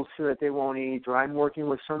pills so that they won't eat, or I'm working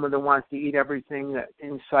with someone that wants to eat everything that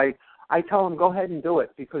in sight, I tell them, go ahead and do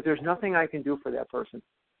it, because there's nothing I can do for that person.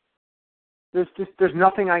 There's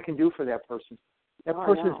nothing I can do for that person. That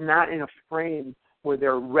person's not in a frame where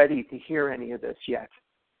they're ready to hear any of this yet.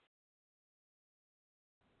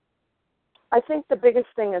 I think the biggest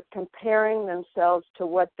thing is comparing themselves to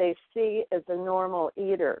what they see as a normal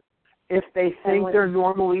eater. If they think they're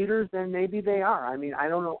normal eaters, then maybe they are. I mean, I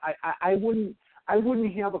don't know. I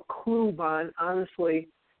wouldn't have a clue, Bon, honestly,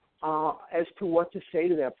 as to what to say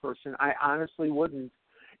to that person. I honestly wouldn't.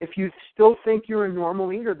 If you still think you're a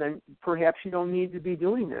normal eater, then perhaps you don't need to be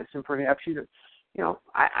doing this, and perhaps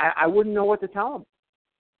I wouldn't know what to tell them.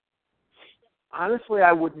 Honestly,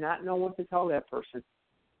 I would not know what to tell that person.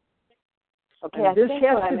 Okay, I think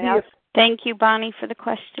what I'm asking. Thank you, Bonnie, for the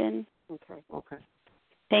question. Okay.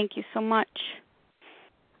 Thank you so much.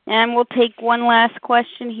 And we'll take one last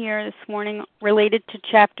question here this morning related to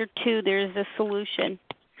Chapter 2. There's a solution.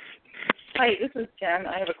 Hi, this is Jen.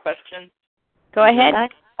 I have a question. Go ahead.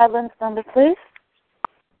 Harlan's number, please.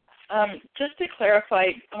 Just to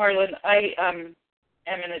clarify, Harlan, I am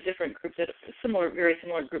in a different group, very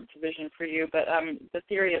similar group division for you, but the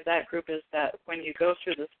theory of that group is that when you go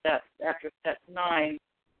through the steps after step 9,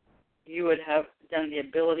 you would have done the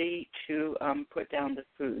ability to put down the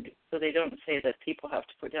food. So they don't say that people have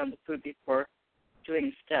to put down the food before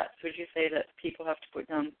doing steps. Would you say that people have to put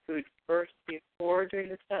down the food first before doing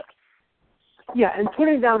the steps? Yeah, and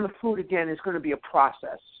putting down the food, again, is going to be a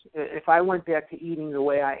process. If I went back to eating the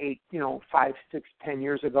way I ate, 5, 6, 10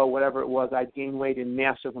 years ago, whatever it was, I'd gain weight in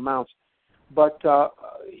massive amounts. But,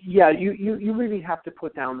 you really have to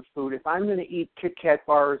put down the food. If I'm going to eat Kit Kat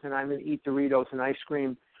bars and I'm going to eat Doritos and ice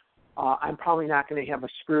cream, I'm probably not going to have a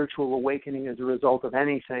spiritual awakening as a result of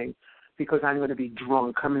anything, because I'm going to be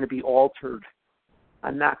drunk. I'm going to be altered.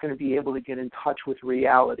 I'm not going to be able to get in touch with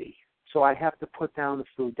reality. So I have to put down the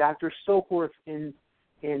food. Dr. Stokeworth, in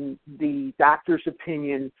the doctor's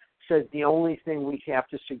opinion, says the only thing we have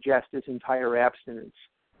to suggest is entire abstinence.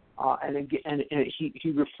 And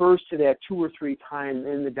he refers to that 2 or 3 times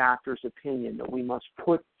in the doctor's opinion, that we must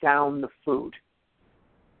put down the food.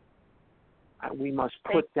 We must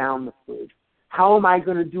put down the food. How am I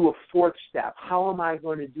going to do a 4th step? How am I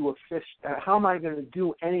going to do a 5th step? How am I going to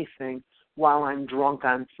do anything while I'm drunk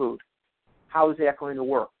on food? How is that going to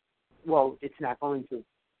work? Well, it's not going to.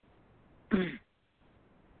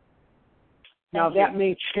 Now, that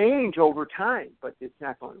may change over time, but it's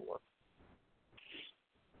not going to work.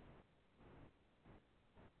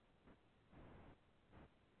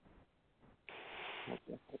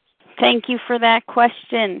 Thank you for that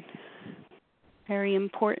question. Very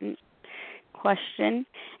important question.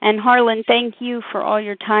 And Harlan, thank you for all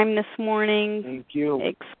your time this morning. Thank you.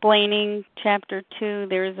 Explaining Chapter 2.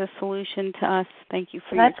 There is a solution to us. Thank you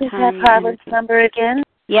for your time. Can I please have Harlan's number again?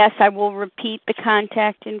 Yes, I will repeat the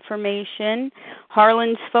contact information.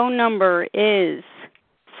 Harlan's phone number is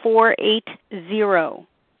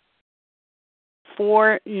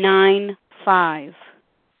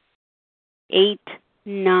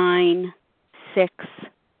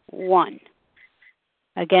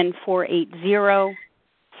Again,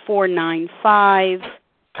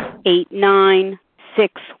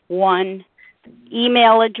 480-495-8961.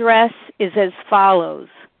 Email address is as follows: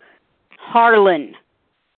 Harlan,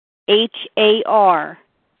 HARLAN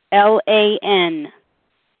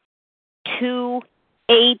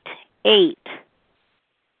 288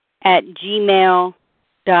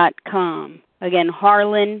 @gmail.com. Again,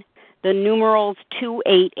 Harlan, the numerals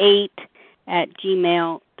 288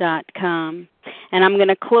 @gmail.com. And I'm going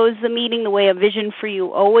to close the meeting the way A Vision for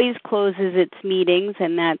You always closes its meetings,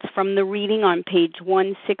 and that's from the reading on page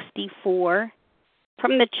 164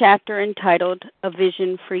 from the chapter entitled A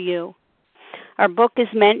Vision for You. Our book is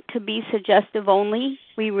meant to be suggestive only.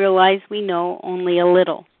 We realize we know only a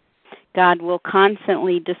little. God will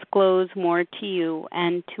constantly disclose more to you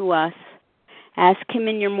and to us Ask him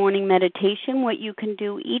in your morning meditation what you can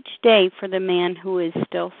do each day for the man who is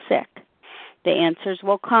still sick. The answers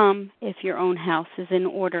will come if your own house is in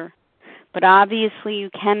order. But obviously you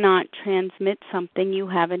cannot transmit something you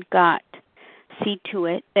haven't got. See to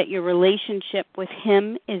it that your relationship with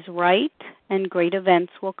him is right, and great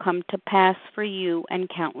events will come to pass for you and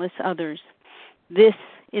countless others. This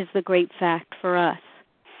is the great fact for us.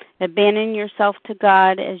 Abandon yourself to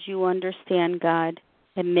God as you understand God.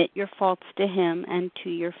 Admit your faults to him and to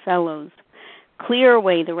your fellows. Clear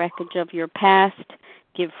away the wreckage of your past.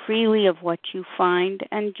 Give freely of what you find,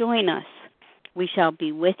 and join us. We shall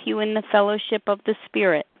be with you in the fellowship of the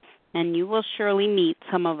Spirit, and you will surely meet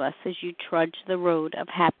some of us as you trudge the road of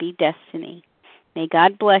happy destiny. May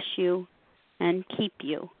God bless you and keep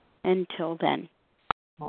you until then.